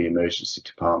 either the emergency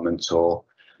department or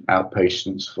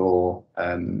outpatients for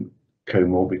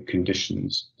comorbid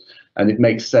conditions. And it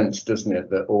makes sense, doesn't it,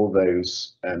 that all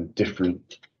those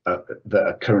different that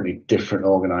are currently different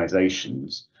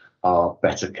organisations are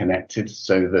better connected,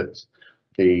 so that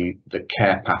the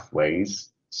care pathways,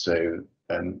 so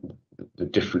the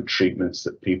different treatments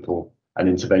that people and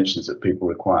interventions that people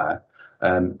require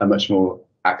are much more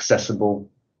accessible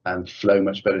and flow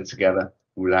much better together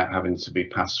without having to be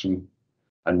passed from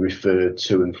and referred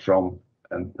to and from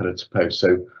pillar to post.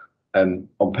 So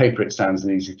on paper it sounds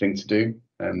an easy thing to do,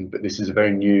 but this is a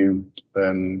very new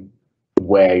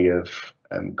way of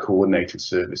coordinated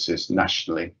services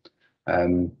nationally.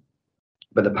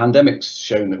 But the pandemic's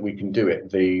shown that we can do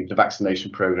it. The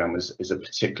vaccination programme is a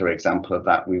particular example of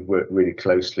that. We've worked really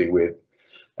closely with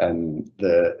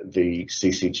the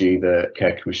CCG, the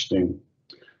Care Commissioning.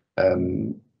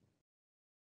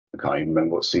 I can't even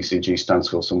remember what CCG stands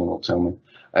for, someone will tell me.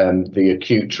 The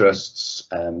acute trusts,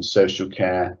 social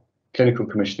care, clinical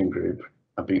commissioning group,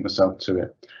 I beat myself to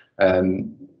it.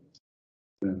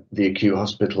 The acute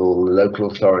hospital, the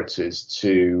local authorities,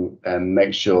 to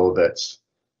make sure that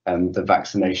the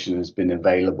vaccination has been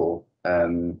available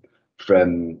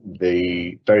from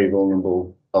the very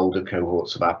vulnerable older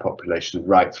cohorts of our population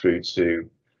right through to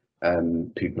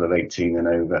people of 18 and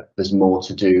over. There's more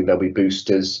to do. There'll be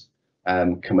boosters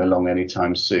coming along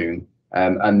anytime soon.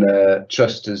 And the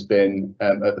Trust has been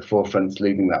at the forefront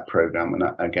leading that programme. And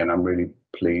again, I'm really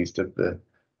pleased of the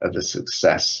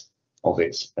success of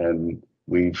it.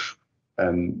 We've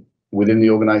within the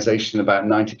organisation, about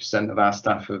 90% of our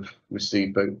staff have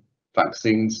received both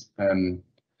vaccines.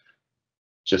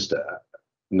 Just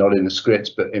not in the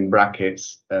script, but in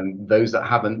brackets. Those that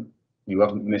haven't, you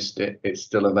haven't missed it. It's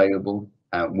still available.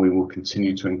 We will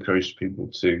continue to encourage people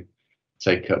to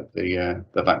take up the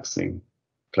vaccine.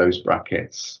 Close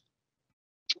brackets.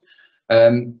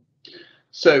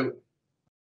 So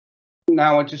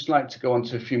now I'd just like to go on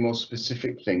to a few more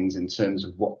specific things in terms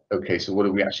of what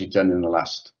have we actually done in the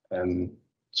last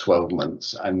 12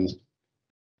 months? And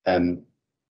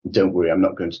don't worry, I'm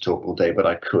not going to talk all day, but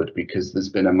I could, because there's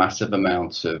been a massive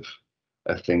amount of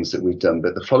things that we've done.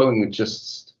 But the following are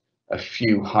just a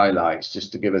few highlights,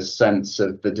 just to give a sense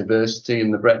of the diversity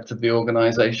and the breadth of the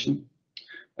organisation.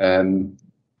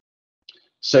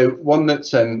 So one that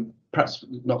perhaps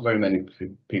not very many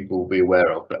people will be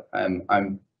aware of, but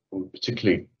I'm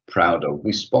particularly proud of.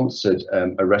 We sponsored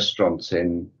a restaurant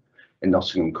in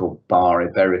Nottingham called Bar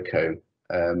Iberico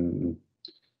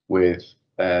with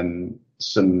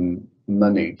some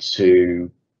money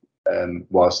to,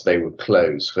 whilst they were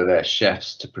closed, for their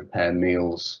chefs to prepare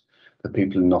meals for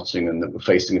people in Nottingham that were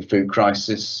facing a food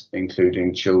crisis,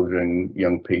 including children,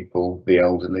 young people, the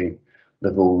elderly,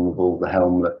 the vulnerable, the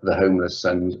homeless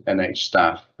and NH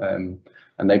staff. And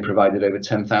they provided over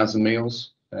 10,000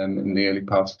 meals in the early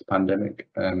part of the pandemic.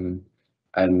 And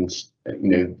you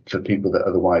know, for people that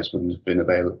otherwise wouldn't have been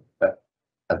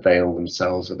avail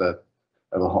themselves of a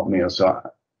hot meal. So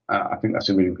I think that's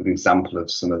a really good example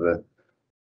of some of the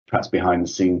perhaps behind the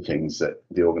scene things that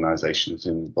the organisation is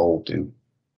involved in.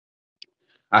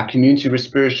 Our community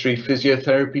respiratory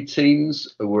physiotherapy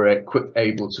teams were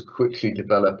able to quickly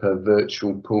develop a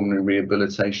virtual pulmonary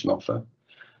rehabilitation offer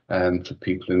for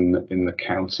people in the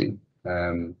county,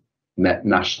 met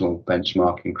national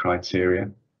benchmarking criteria.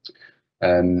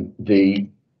 The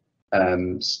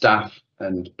staff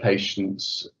and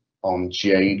patients on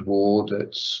Jade Ward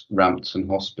at Rampton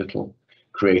Hospital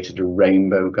created a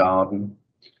rainbow garden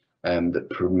that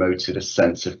promoted a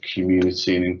sense of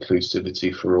community and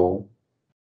inclusivity for all.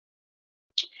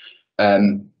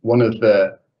 One of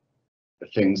the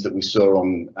things that we saw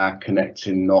on our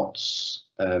Connecting Knots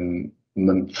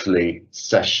monthly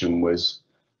session was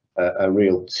a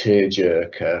real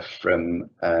tearjerker from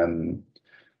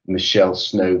Michelle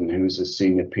Snowden, who was a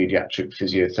senior paediatric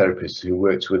physiotherapist who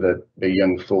worked with a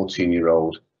young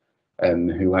 14-year-old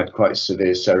who had quite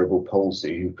severe cerebral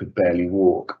palsy, who could barely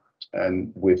walk.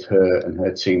 With her and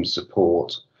her team's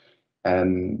support,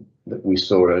 that we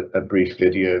saw a brief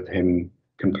video of him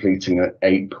completing an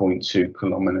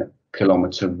 8.2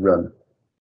 kilometre run,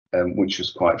 which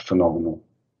was quite phenomenal.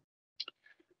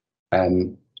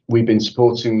 We've been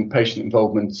supporting patient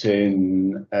involvement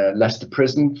in Leicester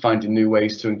Prison, finding new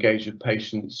ways to engage with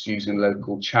patients using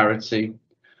local charity,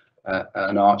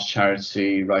 an arts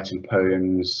charity, writing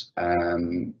poems,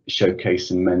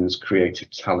 showcasing men's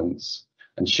creative talents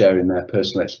and sharing their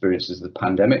personal experiences of the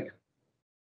pandemic.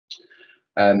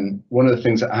 One of the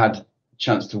things that I had a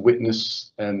chance to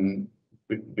witness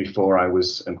before I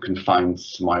was confined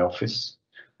to my office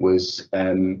was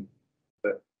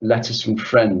Letters from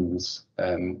Friends,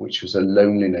 which was a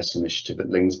loneliness initiative at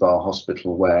Lingsbar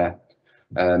Hospital, where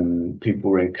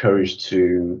people were encouraged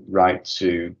to write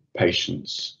to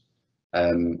patients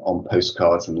on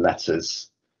postcards and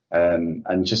letters,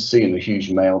 and just seeing the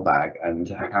huge mailbag and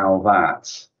how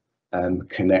that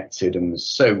connected and was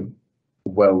so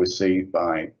well received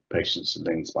by patients at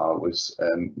Lingsbar was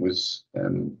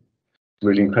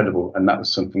really incredible. And that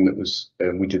was something that was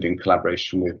we did in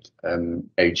collaboration with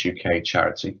Age UK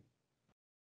charity.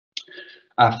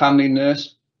 Our family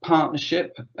nurse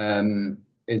partnership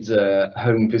is a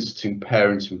home visiting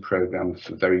parenting programme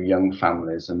for very young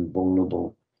families and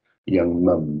vulnerable young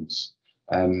mums.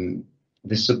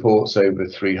 This supports over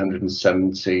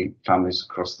 370 families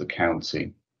across the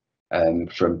county,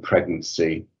 from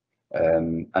pregnancy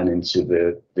and into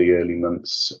the early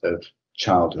months of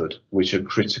childhood, which are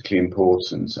critically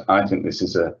important. I think this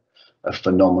is a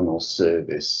phenomenal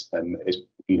service, and it's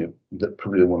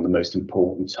probably one of the most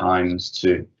important times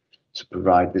to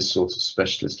provide this sort of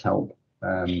specialist help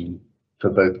for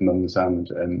both mums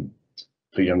and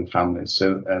for young families.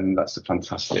 So that's a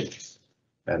fantastic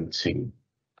team.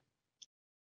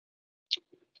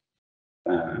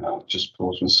 I'll just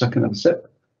pause 1 second. That's it.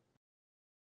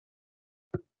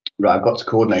 Right, I've got to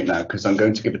coordinate now because I'm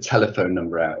going to give a telephone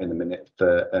number out in a minute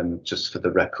for just for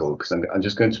the record, because I'm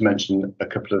just going to mention a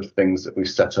couple of things that we've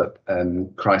set up,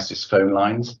 crisis phone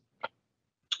lines.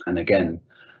 And again,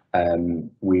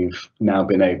 we've now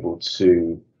been able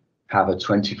to have a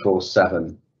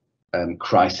 24/7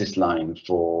 crisis line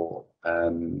for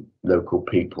local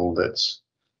people that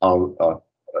are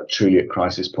truly at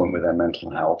crisis point with their mental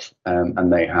health,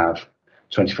 and they have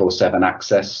 24/7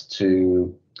 access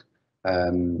to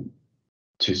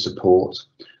support.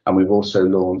 And we've also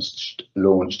launched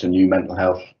a new mental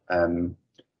health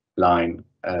line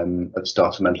at the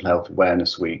start of Mental Health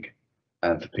Awareness Week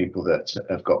for people that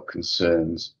have got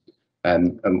concerns.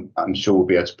 And I'm sure we'll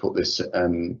be able to put this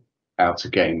out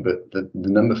again, but the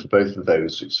number for both of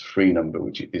those, it's a free number,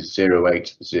 which is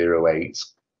 0808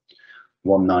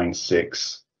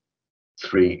 196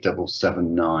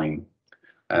 3779.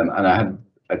 And I had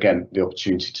again the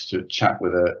opportunity to chat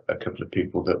with a couple of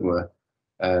people that were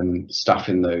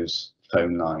staffing those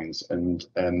phone lines, and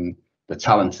the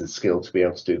talent and skill to be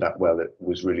able to do that well, it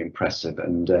was really impressive.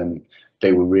 And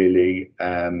they were really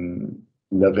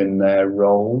loving their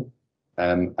role,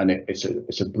 and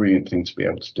it's a brilliant thing to be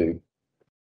able to do.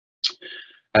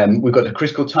 We've got a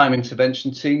critical time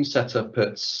intervention team set up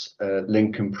at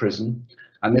Lincoln Prison,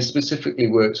 and this specifically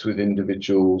works with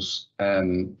individuals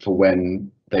for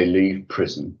when they leave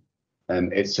prison.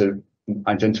 It's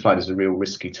identified as a real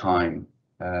risky time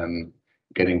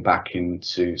getting back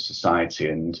into society,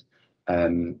 and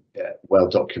well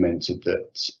documented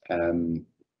that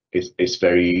it's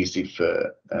very easy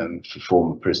for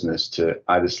former prisoners to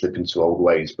either slip into old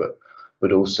ways, but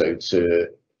also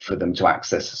for them to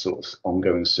access the sort of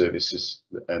ongoing services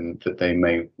that they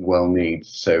may well need.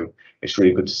 So it's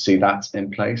really good to see that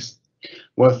in place.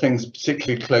 One of the things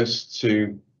particularly close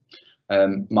to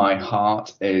my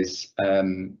heart is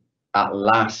at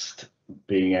last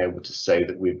being able to say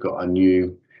that we've got a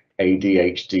new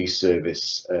ADHD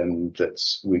service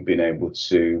that we've been able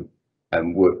to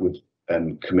work with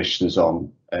commissioners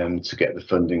on to get the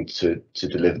funding to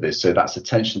deliver this. So that's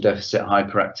attention deficit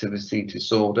hyperactivity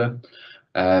disorder.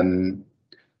 The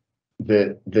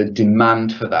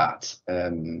demand for that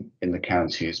in the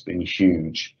county has been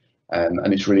huge,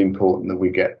 and it's really important that we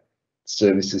get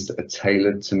services that are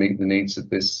tailored to meet the needs of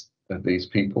these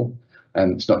people.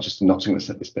 And it's not just in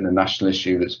Nottingham, it's been a national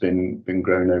issue that's been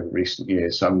grown over recent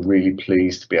years. So I'm really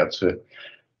pleased to be able to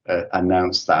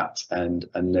announce that and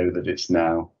know that it's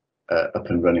now up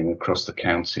and running across the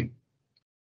county.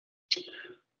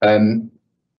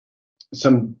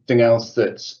 Something else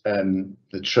that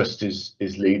the trust is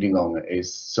leading on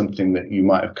is something that you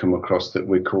might have come across that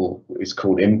is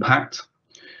called Impact,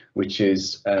 which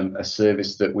is a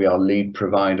service that we are lead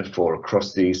provider for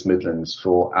across the East Midlands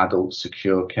for adult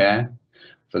secure care,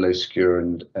 for low secure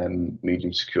and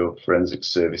medium secure forensic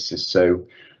services. So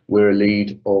we're a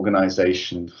lead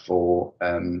organisation for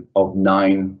of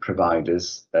 9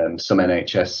 providers, some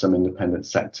NHS, some independent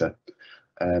sector,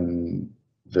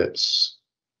 that's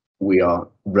we are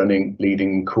running,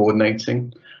 leading and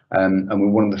coordinating, and we're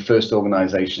one of the first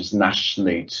organisations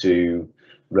nationally to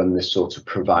run this sort of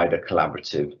provider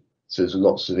collaborative. So there's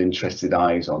lots of interested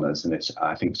eyes on us, and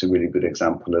I think it's a really good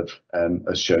example of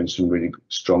us showing some really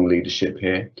strong leadership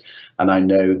here. And I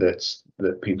know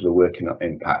that people who are working on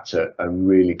Impact are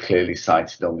really clearly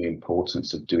cited on the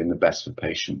importance of doing the best for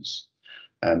patients,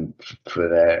 for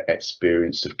their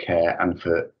experience of care and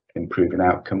for improving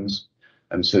outcomes.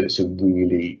 And so it's a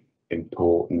really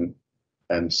important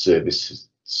service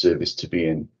to be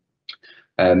in.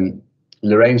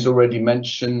 Lorraine's already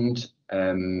mentioned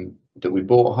that we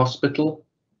bought a hospital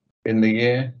in the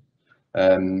year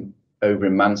over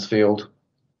in Mansfield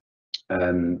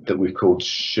that we've called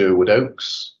Sherwood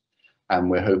Oaks, and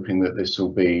we're hoping that this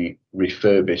will be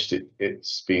refurbished.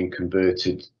 It's being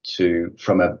converted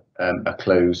from a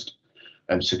closed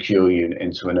and secure unit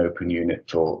into an open unit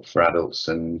for adults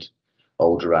and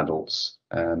older adults,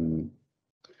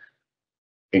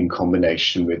 in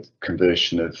combination with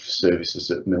conversion of services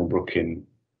at Millbrook in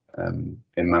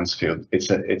Mansfield.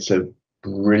 It's a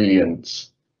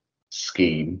brilliant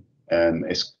scheme.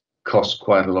 It's cost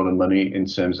quite a lot of money in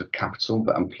terms of capital,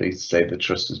 but I'm pleased to say the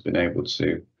trust has been able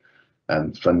to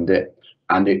fund it,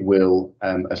 and it will,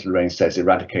 as Lorraine says,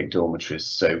 eradicate dormitories.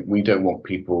 So we don't want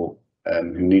people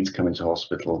who need to come into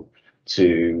hospital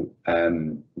to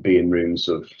be in rooms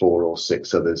of 4 or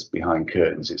 6 others behind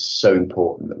curtains. It's so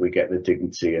important that we get the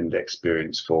dignity and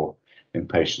experience for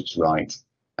inpatients right.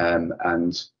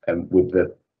 And with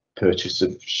the purchase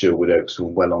of Sherwood Oaks, we're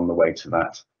well on the way to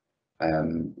that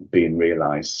being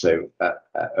realised. So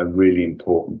a really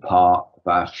important part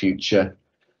of our future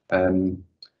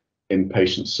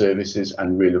inpatient services,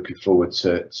 and really looking forward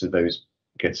to those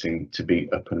getting to be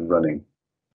up and running.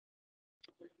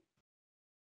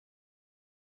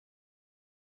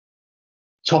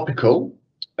 Topical,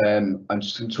 I'm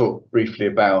just going to talk briefly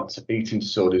about eating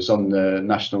disorders. On the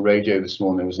national radio this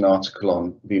morning, there was an article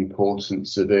on the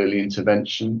importance of early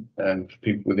intervention for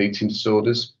people with eating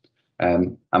disorders.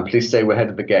 And please say we're ahead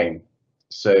of the game.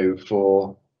 So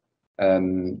for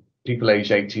people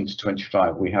aged 18 to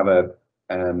 25, we have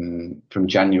from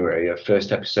January, a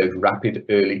first episode rapid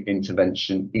early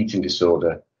intervention eating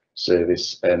disorder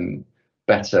service,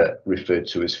 better referred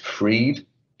to as FREED,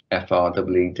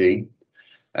 FREED.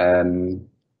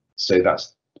 So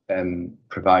that's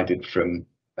provided from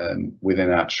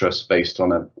within our trust based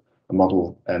on a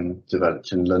model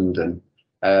developed in London.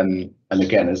 And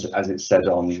again, as it said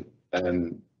on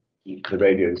the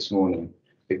radio this morning,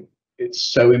 it's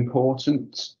so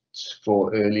important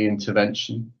for early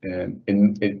intervention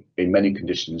in many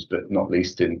conditions, but not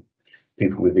least in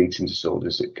people with eating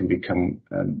disorders. It can become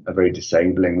a very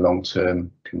disabling long-term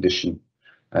condition,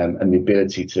 and the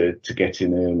ability to get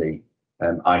in early,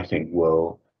 I think,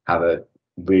 will have a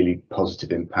really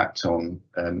positive impact on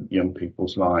young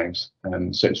people's lives.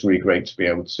 So it's really great to be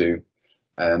able to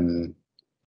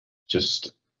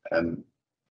just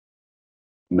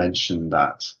mention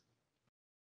that.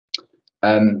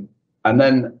 And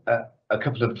then a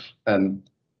couple of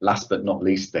last but not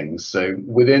least things. So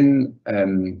within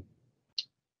the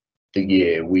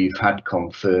year, we've had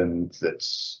confirmed that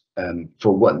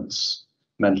for once,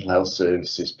 mental health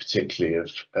services particularly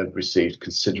have received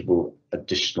considerable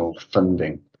additional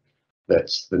funding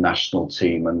that the national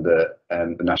team under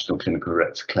the National Clinical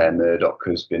Director Claire Murdoch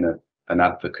has been an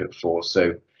advocate for.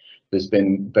 So there's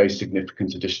been very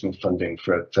significant additional funding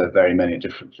for very many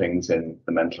different things in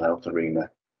the mental health arena,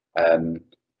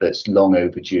 that's long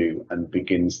overdue and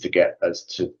begins to get us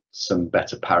to some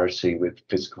better parity with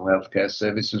physical healthcare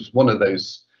services. One of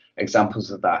those examples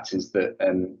of that is that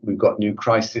we've got new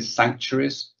crisis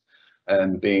sanctuaries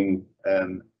being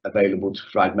available to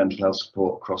provide mental health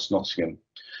support across Nottingham.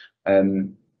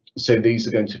 So these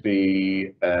are going to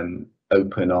be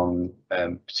open on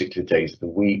particular days of the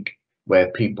week,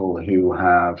 where people who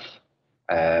have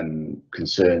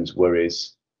concerns,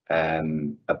 worries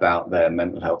about their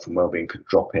mental health and wellbeing could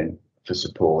drop in for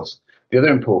support. The other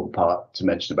important part to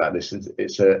mention about this is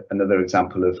it's another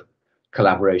example of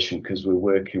collaboration, because we're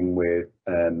working with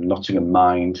Nottingham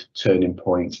Mind, Turning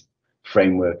Point,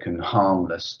 Framework and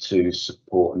Harmless to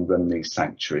support and run these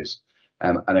sanctuaries.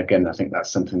 And again, I think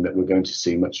that's something that we're going to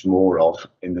see much more of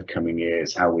in the coming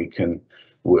years, how we can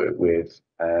work with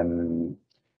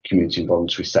community and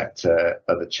voluntary sector,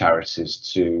 other charities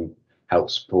to help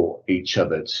support each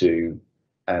other to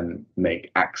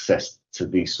make access to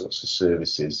these sorts of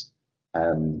services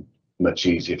much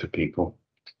easier for people.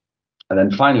 And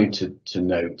then finally to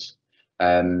note,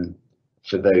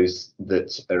 for those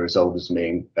that are as old as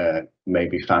me,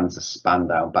 maybe fans of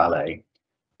Spandau Ballet,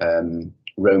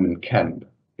 Roman Kemp,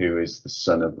 who is the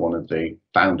son of one of the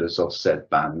founders of said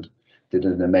band, did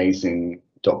an amazing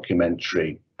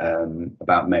documentary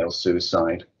about male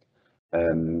suicide,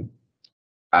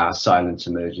 Our Silent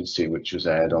Emergency, which was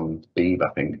aired on Beeb, I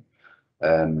think,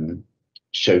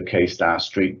 showcased our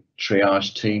street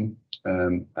triage team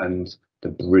and the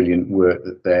brilliant work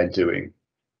that they're doing,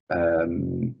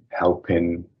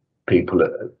 helping people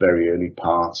at a very early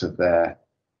part of their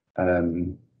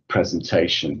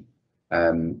presentation.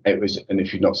 It was, and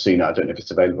if you've not seen it, I don't know if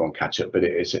it's available on Catch Up, but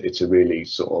it's a really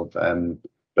sort of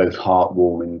both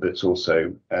heartwarming but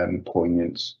also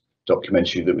poignant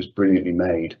documentary that was brilliantly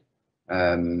made,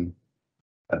 that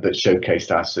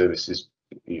showcased our services,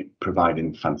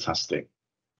 providing fantastic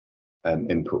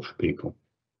input for people.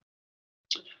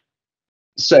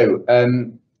 So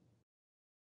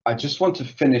I just want to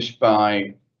finish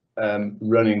by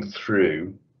running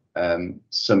through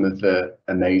some of the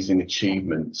amazing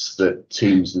achievements that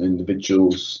teams and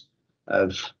individuals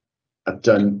have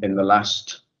done in the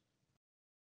last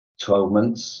 12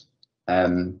 months.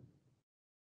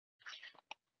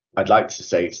 I'd like to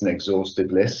say it's an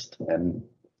exhaustive list, and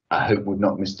I hope we've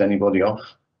not missed anybody off,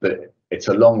 but it's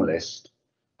a long list.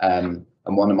 And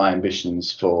one of my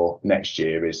ambitions for next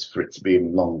year is for it to be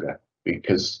even longer,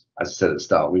 because as I said at the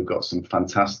start, we've got some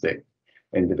fantastic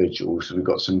individuals, we've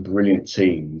got some brilliant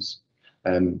teams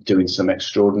doing some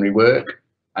extraordinary work,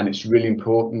 and it's really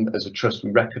important as a trust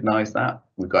we recognise that.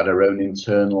 We've got our own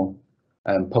internal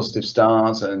positive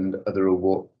stars and other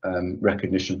award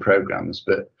recognition programmes,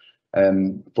 but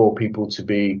for people to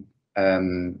be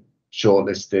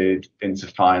shortlisted into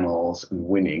finals and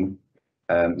winning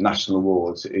national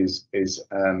awards is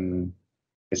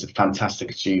a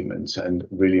fantastic achievement, and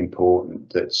really important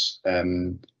that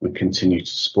we continue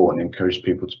to support and encourage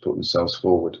people to put themselves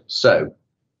forward. So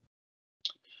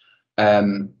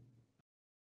I'm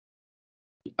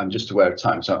just aware of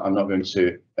time, so I'm not going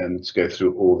to go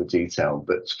through all the detail,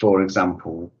 but for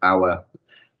example, our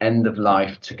End of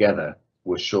Life Together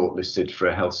was shortlisted for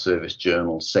a Health Service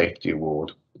Journal Safety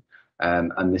Award.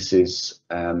 And this is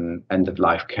end of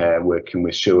life care, working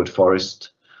with Sherwood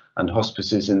Forest and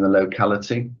hospices in the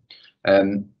locality.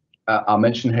 I'll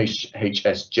mention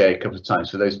HSJ a couple of times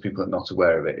for those people that are not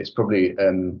aware of it. It's probably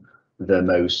the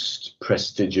most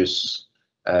prestigious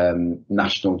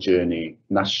national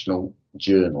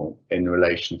journal in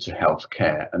relation to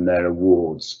healthcare, and their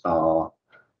awards are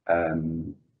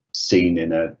seen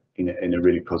in a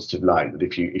really positive light. That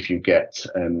if you get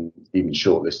even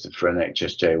shortlisted for an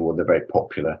HSJ award, they're very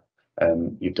popular.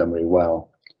 You've done really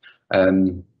well.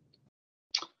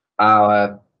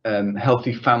 Our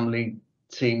Healthy Family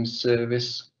Team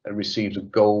Service received a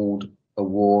gold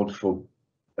award for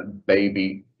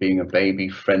being a baby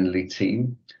friendly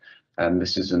team.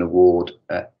 This is an award,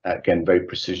 again, very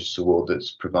prestigious award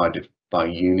that's provided by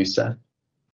UNICEF.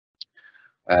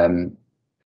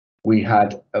 We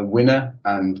had a winner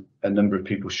and a number of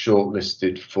people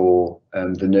shortlisted for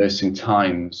the Nursing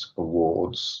Times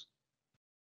Awards.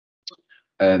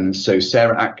 So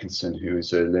Sarah Atkinson, who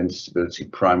is a learning disability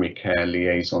primary care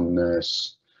liaison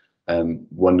nurse,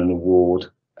 won an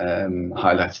award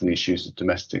highlighting the issues of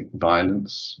domestic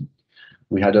violence.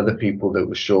 We had other people that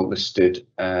were shortlisted,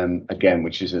 again,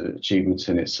 which is an achievement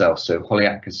in itself. So Holly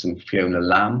Atkinson, Fiona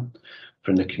Lamb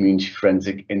from the Community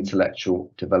Forensic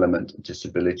Intellectual Development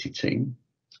Disability team.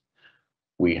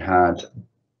 We had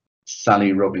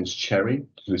Sally Robbins-Cherry,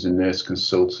 who is a nurse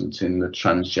consultant in the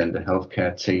transgender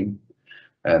healthcare team.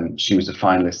 She was a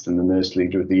finalist in the Nurse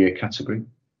Leader of the Year category.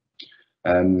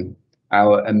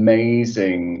 Our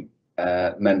amazing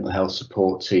mental health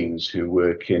support teams who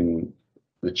work in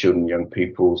the Children and Young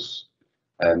People's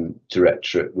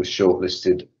Directorate was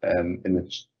shortlisted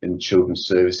in the Children's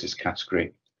Services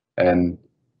category.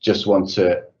 Just want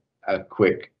a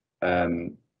quick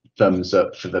thumbs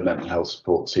up for the mental health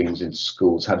support teams in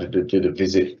schools. Did a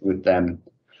visit with them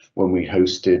when we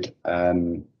hosted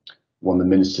one of the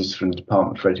ministers from the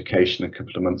Department for Education a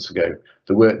couple of months ago.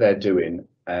 The work they're doing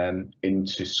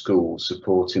into schools,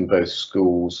 supporting both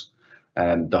schools,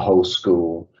 the whole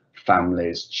school,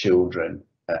 families, children,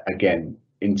 again,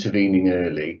 intervening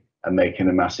early and making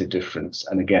a massive difference.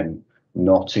 And again,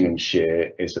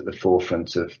 Nottinghamshire is at the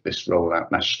forefront of this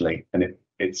rollout nationally, and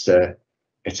it's a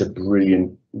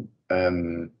brilliant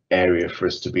area for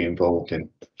us to be involved in.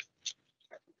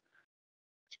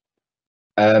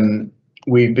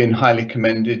 We've been highly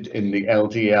commended in the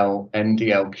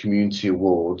NDL Community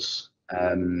Awards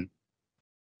in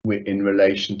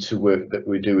relation to work that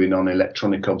we're doing on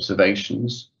electronic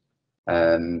observations.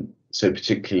 So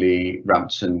particularly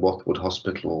Rampton, Watford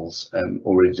hospitals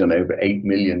already done over 8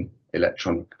 million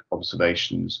electronic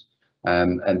observations,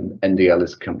 and NDL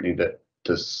is a company that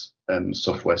does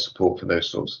software support for those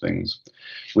sorts of things.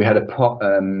 We had a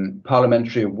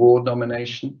parliamentary award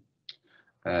nomination.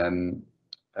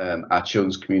 Our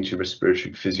Children's Community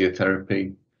Respiratory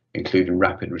Physiotherapy, including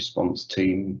Rapid Response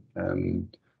Team,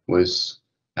 was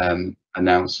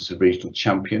announced as a regional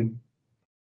champion.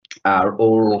 Our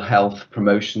Oral Health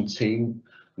Promotion Team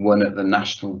won at the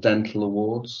National Dental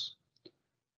Awards.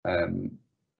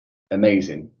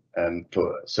 Amazing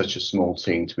for such a small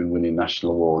team to be winning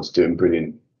national awards, doing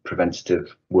brilliant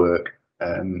preventative work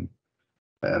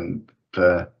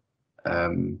for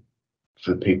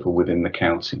people within the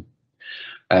county.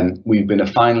 We've been a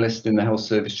finalist in the Health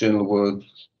Service Journal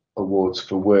Awards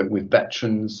for work with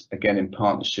veterans, again in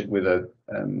partnership with a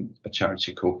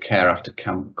charity called Care After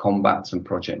Combat and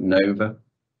Project Nova.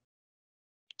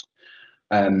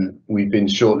 We've been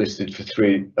shortlisted for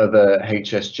 3 other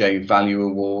HSJ Value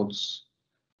Awards,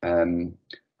 and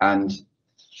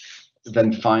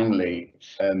then finally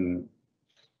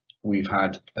we've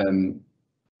had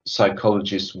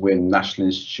psychologists win National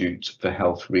Institute for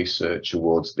Health Research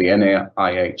Awards. The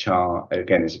NIHR,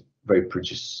 again, is a very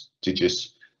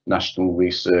prestigious national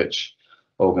research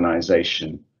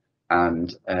organisation,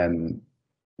 and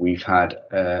we've had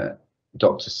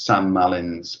Dr. Sam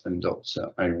Mallins and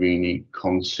Dr. Irene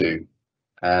Contu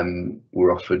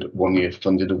were offered 1-year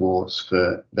funded awards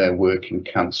for their work in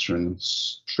cancer and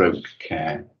stroke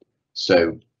care.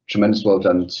 So tremendous well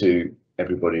done to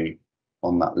everybody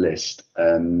on that list.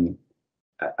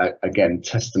 Again,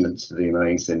 testament to the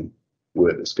amazing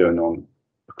work that's going on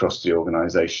across the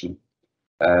organisation.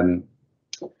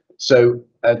 So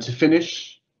to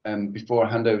finish, before I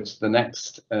hand over to the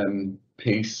next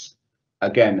piece,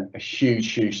 again, a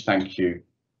huge thank you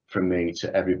from me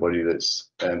to everybody that's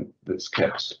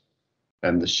kept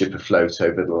the ship afloat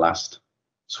over the last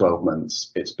 12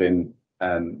 months. It's been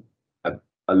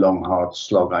a long, hard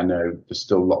slog. I know there's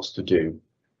still lots to do.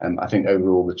 I think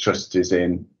overall the trust is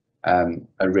in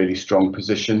a really strong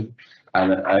position,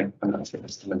 and that's a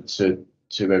testament to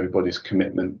everybody's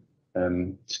commitment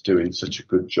to doing such a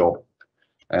good job.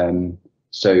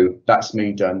 So that's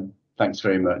me done. Thanks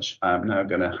very much. I'm now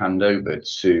going to hand over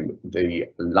to the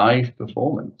live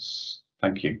performance.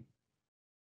 Thank you.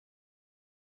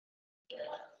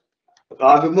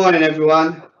 Good morning,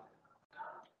 everyone.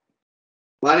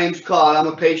 My name's Carl. I'm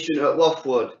a patient at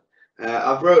Watford.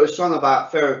 I've wrote a song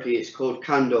about therapy. It's called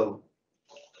Candle.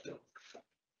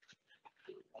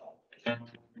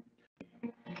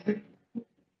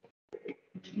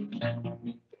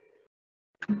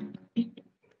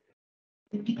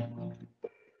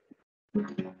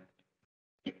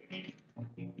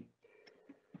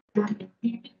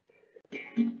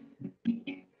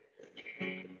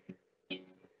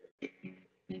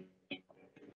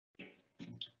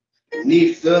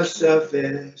 Beneath the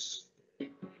surface,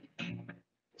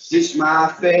 is this my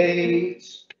fate?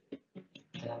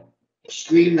 A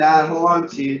scream that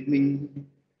haunted me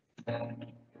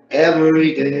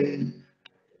every day.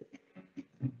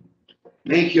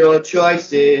 Make your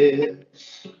choices,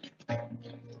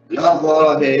 love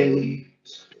or hate.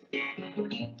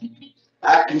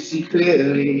 I can see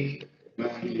clearly, my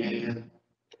hand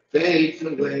fades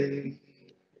away.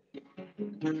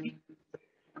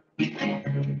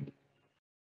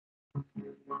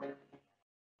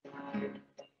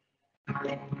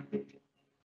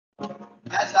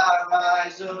 As I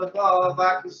rise above,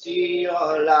 I can see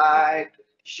your light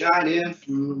shining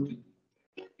through.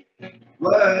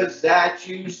 Words that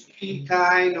you speak,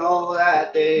 I know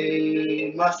that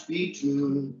they must be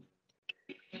true.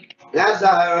 As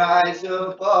I rise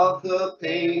above the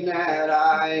pain that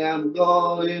I am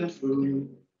going through,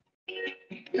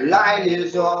 your light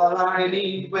is all I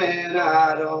need when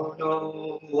I don't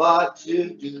know what to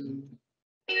do.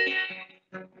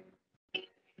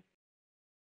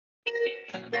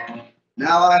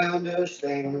 Now I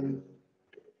understand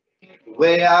the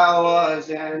way I was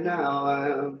and now I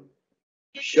am.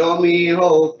 Show me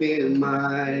hope in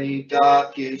my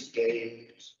darkest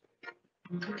days.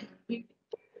 And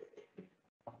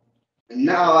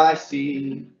now I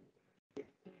see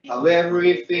how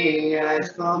everything has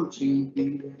come to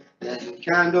be. There's a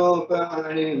candle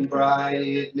burning bright,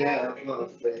 it never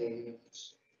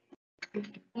fades.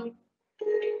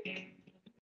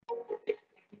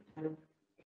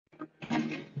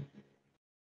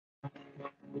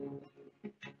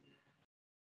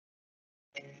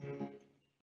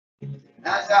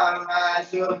 As I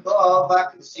rise above,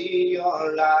 I can see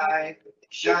your light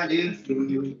shining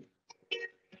through.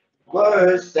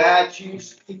 Words that you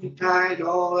speak, I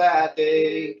know that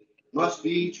they must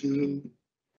be true.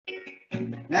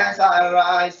 As I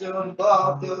rise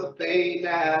above the pain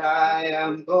that I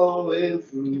am going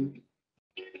through,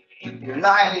 your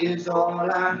light is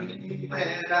all I need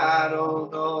when I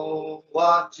don't know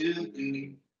what to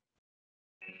do.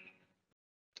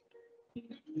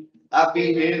 I've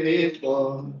been here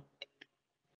before,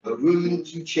 a room,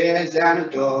 2 chairs and a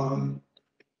door.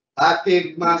 I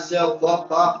picked myself up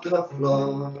off the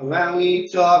floor, and we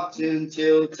talked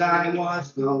until time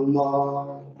was no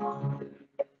more.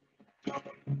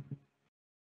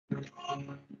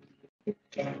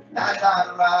 As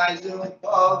I rise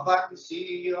above, I can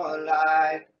see your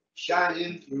light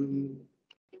shining through.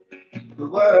 The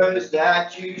words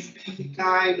that you speak,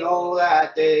 I know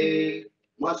that they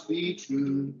must be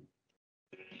true.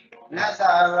 And as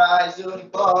I rise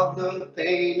above the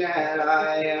pain that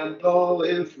I am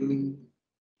going through,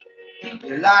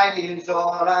 your light is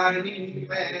all I need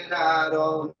when I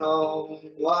don't know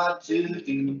what to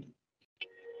do.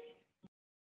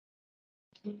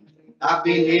 I've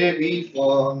been here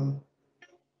before,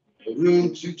 a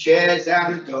room, 2 chairs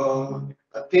and a door.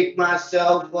 I picked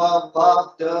myself up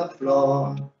off the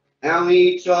floor, and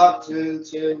we talked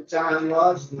until time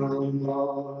was no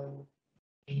more.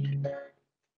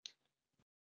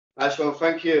 Nice one,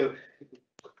 thank you.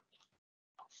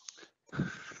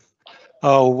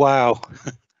 Oh, wow.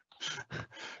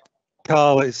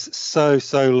 Carl, it's so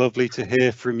lovely to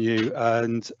hear from you,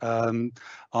 and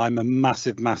I'm a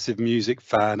massive music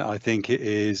fan. I think it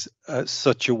is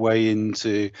such a way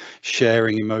into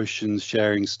sharing emotions,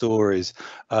 sharing stories.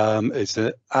 It's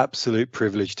an absolute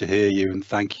privilege to hear you, and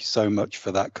thank you so much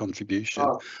for that contribution.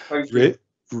 Oh, thank you.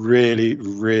 Really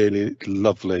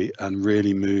lovely and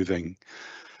really moving.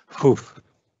 Whew.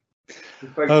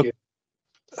 Thank you.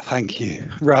 Thank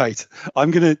you. Right, I'm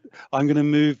gonna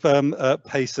move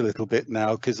pace a little bit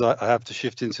now, because I have to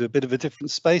shift into a bit of a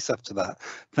different space after that.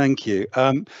 Thank you.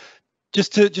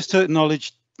 Just to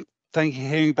acknowledge, thank you,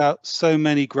 hearing about so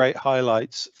many great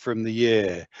highlights from the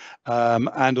year,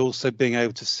 and also being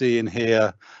able to see and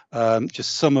hear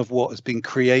just some of what has been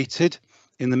created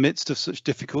in the midst of such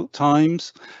difficult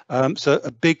times. So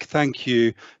a big thank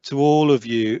you to all of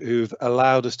you who've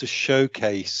allowed us to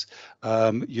showcase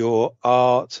your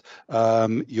art,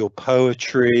 your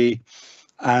poetry,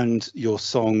 and your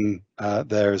song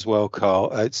there as well,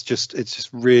 Carl. It's just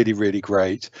really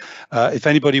great. If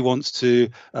anybody wants to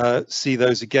see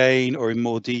those again or in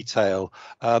more detail,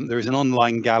 there is an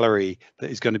online gallery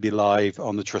that is going to be live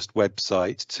on the Trust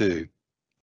website too.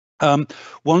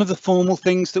 One of the formal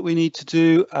things that we need to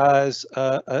do as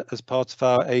part of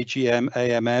our AGM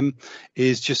AMM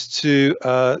is just to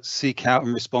seek out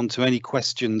and respond to any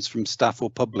questions from staff or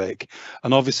public.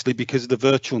 And obviously, because of the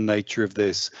virtual nature of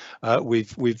this,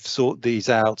 we've sought these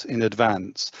out in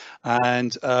advance.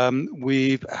 And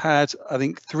we've had, I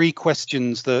think, 3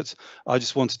 questions that I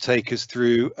just want to take us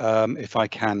through, if I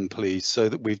can, please, so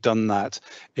that we've done that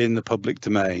in the public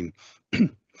domain.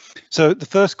 So the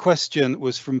first question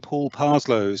was from Paul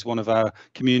Parslows, one of our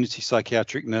community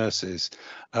psychiatric nurses.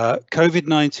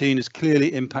 COVID-19 has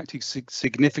clearly impacted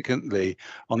significantly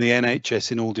on the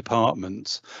NHS in all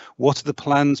departments. What are the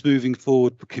plans moving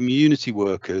forward for community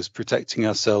workers protecting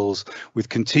ourselves with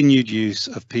continued use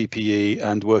of PPE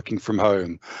and working from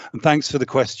home? And thanks for the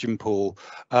question, Paul.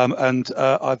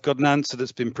 I've got an answer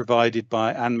that's been provided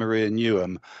by Anne-Maria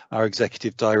Newham, our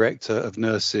Executive Director of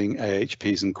Nursing,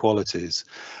 AHPs and Qualities.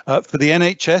 For the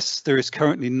NHS, there is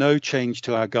currently no change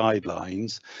to our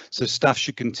guidelines, so staff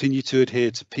should continue to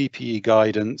adhere to PPE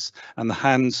guidance and the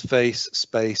hands, face,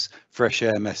 space, fresh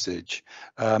air message.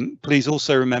 Please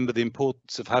also remember the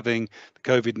importance of having the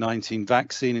COVID-19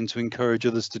 vaccine and to encourage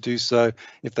others to do so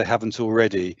if they haven't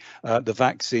already. The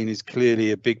vaccine is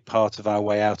clearly a big part of our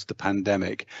way out of the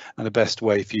pandemic and the best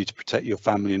way for you to protect your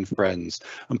family and friends.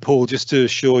 And Paul, just to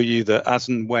assure you that as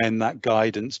and when that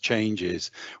guidance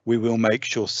changes, we will make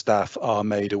sure staff are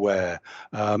made aware.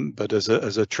 But as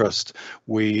a trust,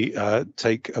 we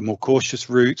take a more cautious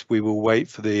route. We will wait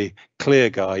for the clear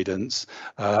guidance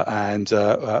and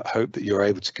hope that you're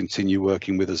able to continue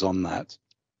working with us on that.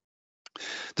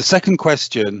 The second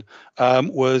question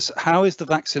was, how is the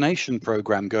vaccination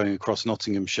programme going across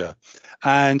Nottinghamshire?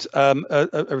 And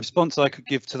a response I could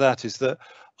give to that is that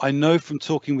I know from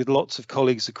talking with lots of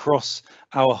colleagues across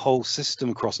our whole system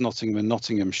across Nottingham and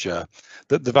Nottinghamshire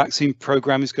that the vaccine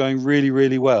programme is going really,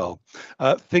 really well.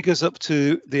 Figures up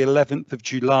to the 11th of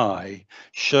July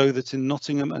show that in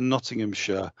Nottingham and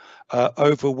Nottinghamshire,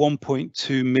 over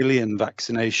 1.2 million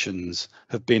vaccinations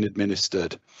have been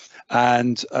administered.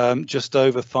 And just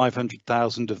over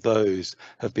 500,000 of those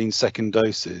have been second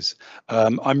doses.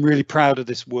 I'm really proud of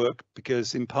this work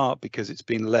because, in part, because it's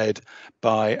been led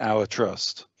by our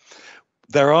trust.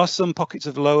 There are some pockets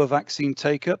of lower vaccine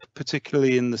take-up,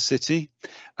 particularly in the city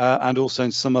and also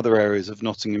in some other areas of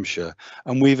Nottinghamshire.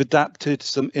 And we've adapted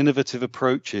some innovative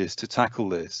approaches to tackle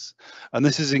this. And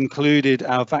this has included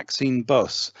our vaccine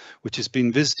bus, which has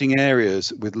been visiting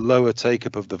areas with lower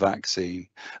take-up of the vaccine,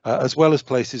 as well as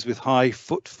places with high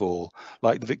footfall,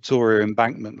 like the Victoria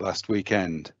Embankment last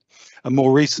weekend. And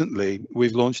more recently,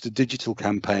 we've launched a digital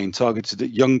campaign targeted at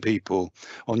young people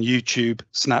on YouTube,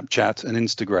 Snapchat and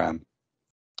Instagram.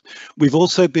 We've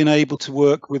also been able to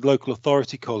work with local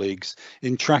authority colleagues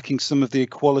in tracking some of the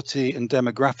equality and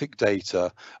demographic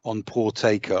data on poor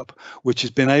take-up, which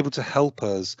has been able to help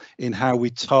us in how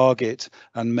we target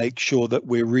and make sure that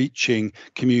we're reaching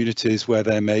communities where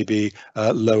there may be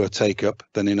lower take-up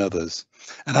than in others.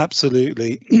 And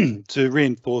absolutely, to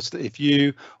reinforce that if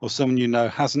you or someone you know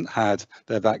hasn't had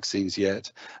their vaccines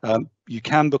yet, you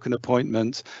can book an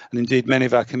appointment, and indeed many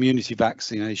of our community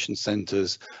vaccination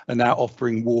centres are now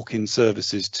offering walk-in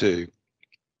services too.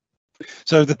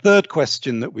 So the third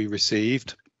question that we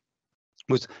received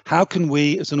was, how can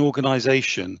we as an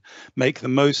organisation make the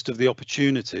most of the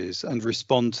opportunities and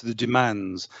respond to the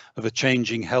demands of a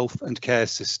changing health and care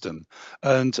system?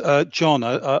 And John,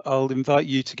 I'll invite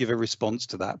you to give a response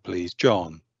to that, please.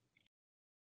 John.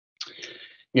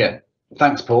 Yeah,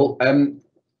 thanks, Paul.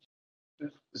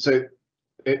 So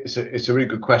it's a really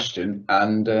good question,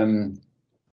 and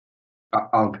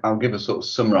I'll give a sort of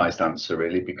summarised answer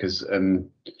really, because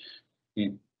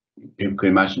you can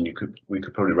imagine we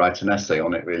could probably write an essay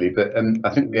on it really, but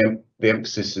I think the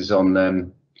emphasis is on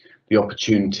the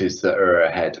opportunities that are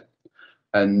ahead.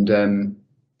 And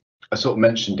I sort of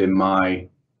mentioned in my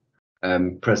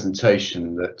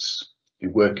presentation that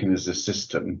working as a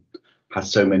system has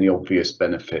so many obvious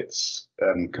benefits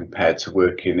compared to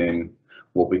working in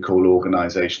what we call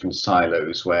organisational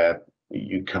silos, where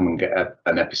you come and get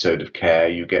an episode of care,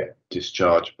 you get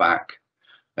discharged back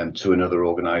to another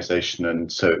organisation, and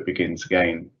so it begins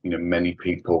again. You know, many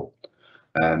people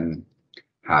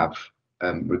have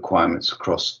requirements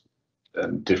across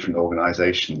different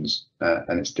organisations,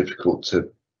 and it's difficult to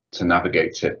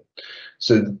navigate it.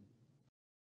 So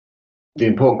the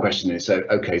important question is,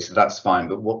 okay, so that's fine,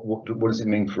 but what does it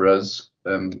mean for us,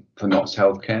 for Notts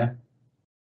Healthcare?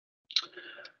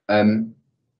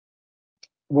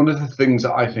 One of the things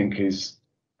that I think is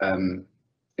going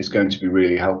to be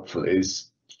really helpful is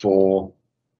for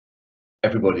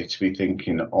everybody to be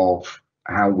thinking of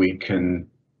how we can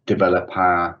develop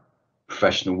our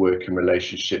professional working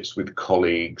relationships with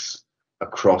colleagues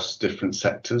across different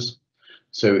sectors.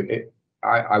 So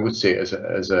I would see it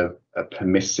as a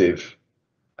permissive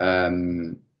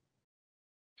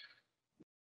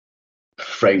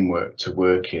framework to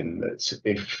work in, that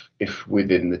if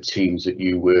within the teams that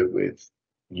you work with,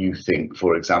 you think,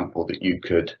 for example, that you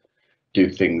could do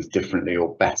things differently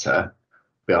or better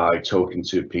by talking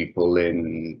to people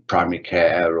in primary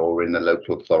care or in the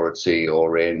local authority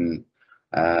or in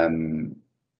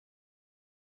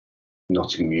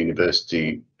Nottingham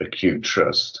University Acute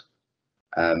Trust,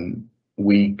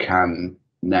 we can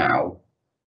now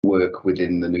work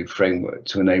within the new framework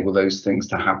to enable those things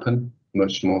to happen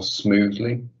much more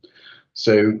smoothly.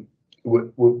 So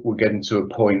we're getting to a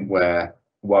point where,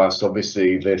 whilst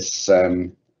obviously this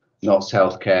Notts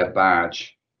Healthcare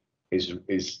badge is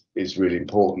really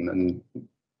important, and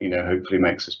you know, hopefully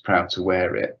makes us proud to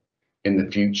wear it in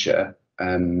the future,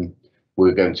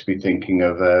 we're going to be thinking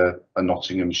of a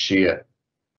Nottinghamshire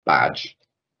badge,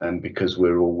 and because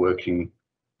we're all working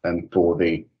for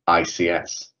the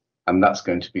ICS, and that's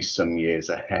going to be some years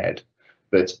ahead.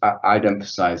 But I'd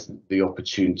emphasise the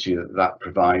opportunity that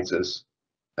provides us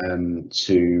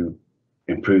to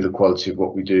improve the quality of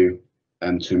what we do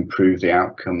and to improve the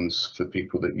outcomes for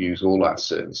people that use all our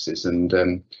services. And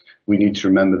we need to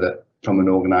remember that from an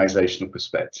organisational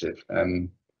perspective,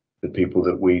 the people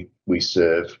that we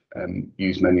serve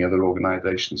use many other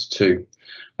organisations too.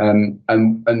 And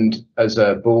as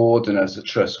a board and as a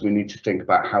trust, we need to think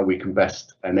about how we can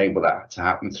best enable that to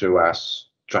happen through our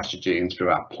strategy and through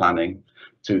our planning,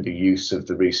 through the use of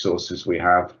the resources we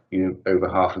have, over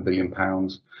 £500 million,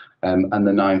 and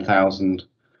the 9,000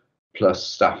 plus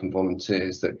staff and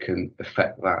volunteers that can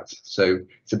affect that. So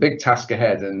it's a big task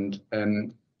ahead, and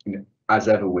as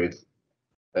ever with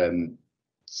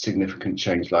significant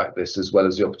change like this, as well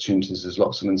as the opportunities, there's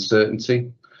lots of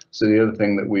uncertainty. So the other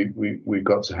thing that we've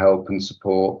got to help and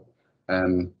support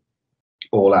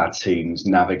all our teams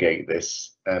navigate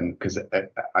this, because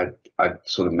I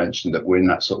sort of mentioned that we're in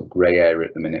that sort of grey area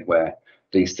at the minute where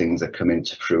these things are coming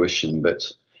to fruition, but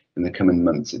in the coming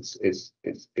months it's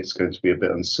going to be a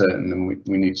bit uncertain, and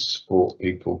we need to support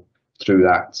people through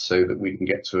that so that we can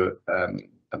get to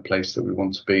a place that we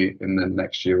want to be in the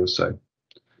next year or so.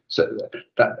 So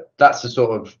that's the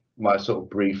sort of my sort of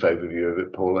brief overview of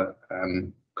it, Paula.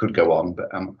 Could go on, but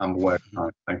I'm aware of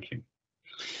time. Thank you.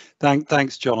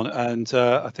 Thanks, John. And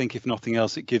I think if nothing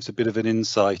else, it gives a bit of an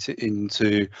insight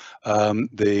into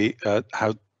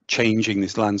how changing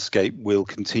this landscape will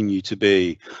continue to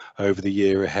be over the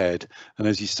year ahead. And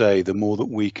as you say, the more that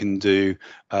we can do,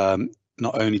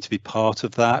 not only to be part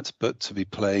of that, but to be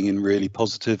playing in really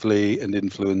positively and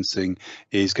influencing,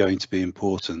 is going to be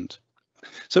important.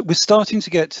 So we're starting to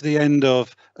get to the end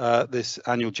of this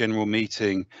annual general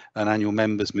meeting and annual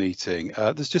members meeting.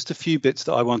 There's just a few bits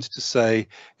that I wanted to say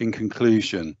in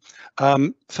conclusion.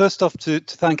 First off, to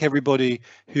thank everybody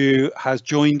who has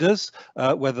joined us,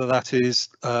 whether that is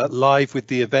live with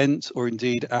the event or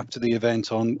indeed after the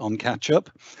event on catch up.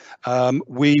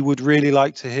 We would really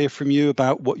like to hear from you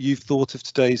about what you've thought of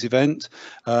today's event.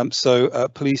 So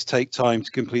please take time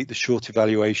to complete the short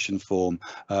evaluation form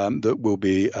that will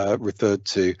be referred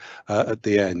to at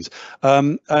the end.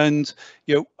 And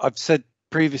I've said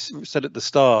at the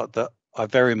start that I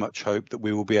very much hope that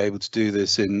we will be able to do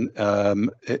this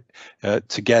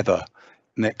together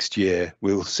next year.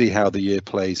 We'll see how the year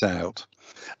plays out.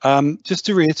 Just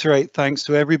to reiterate, thanks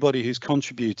to everybody who's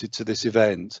contributed to this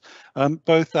event,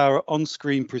 both our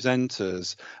on-screen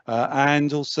presenters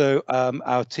and also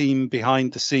our team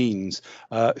behind the scenes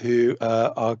who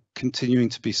are continuing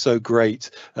to be so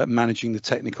great at managing the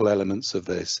technical elements of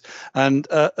this. And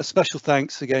a special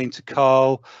thanks again to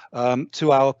Carl,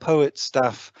 to our poet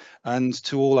staff, and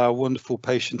to all our wonderful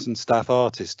patients and staff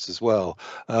artists as well.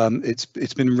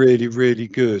 It's been really, really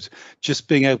good just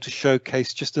being able to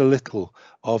showcase just a little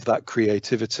of that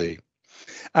creativity.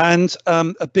 And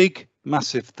a big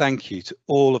massive thank you to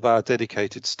all of our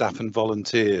dedicated staff and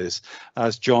volunteers,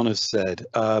 as John has said,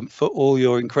 for all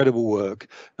your incredible work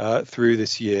through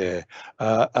this year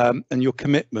and your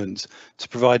commitment to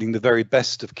providing the very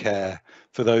best of care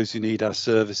for those who need our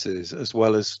services, as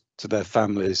well as to their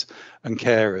families and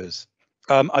carers.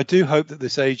 I do hope that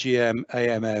this AGM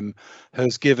AMM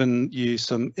has given you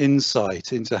some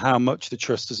insight into how much the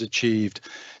Trust has achieved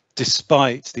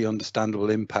despite the understandable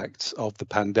impacts of the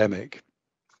pandemic.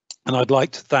 And I'd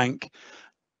like to thank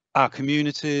our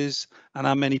communities and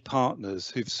our many partners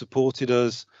who've supported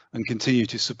us and continue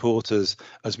to support us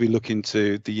as we look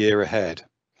into the year ahead.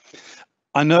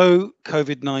 I know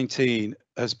COVID-19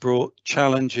 has brought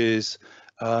challenges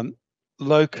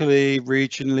locally,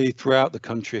 regionally, throughout the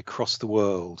country, across the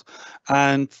world.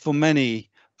 And for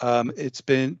many, it's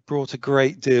brought a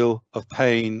great deal of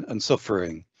pain and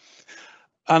suffering.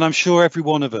 And I'm sure every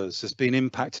one of us has been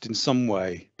impacted in some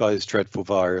way by this dreadful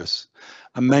virus.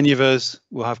 And many of us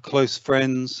will have close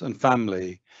friends and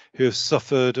family who have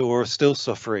suffered or are still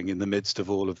suffering in the midst of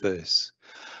all of this.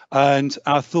 And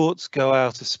our thoughts go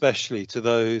out especially to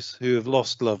those who have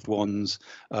lost loved ones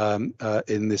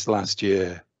in this last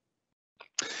year.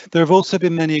 There have also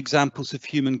been many examples of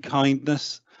human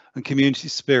kindness and community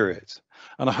spirit.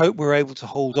 And I hope we're able to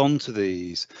hold on to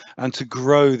these and to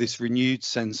grow this renewed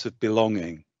sense of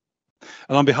belonging.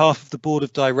 And on behalf of the Board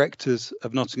of Directors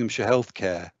of Nottinghamshire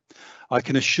Healthcare, I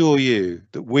can assure you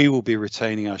that we will be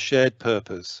retaining our shared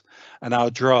purpose and our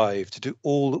drive to do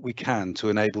all that we can to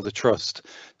enable the Trust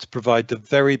to provide the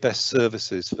very best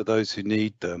services for those who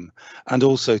need them, and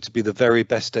also to be the very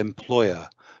best employer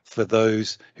for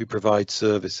those who provide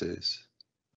services.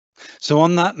 So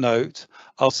on that note,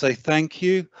 I'll say thank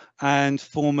you and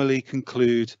formally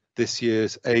conclude this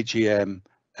year's AGM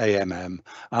AMM,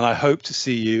 and I hope to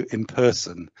see you in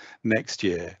person next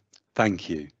year. Thank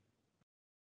you.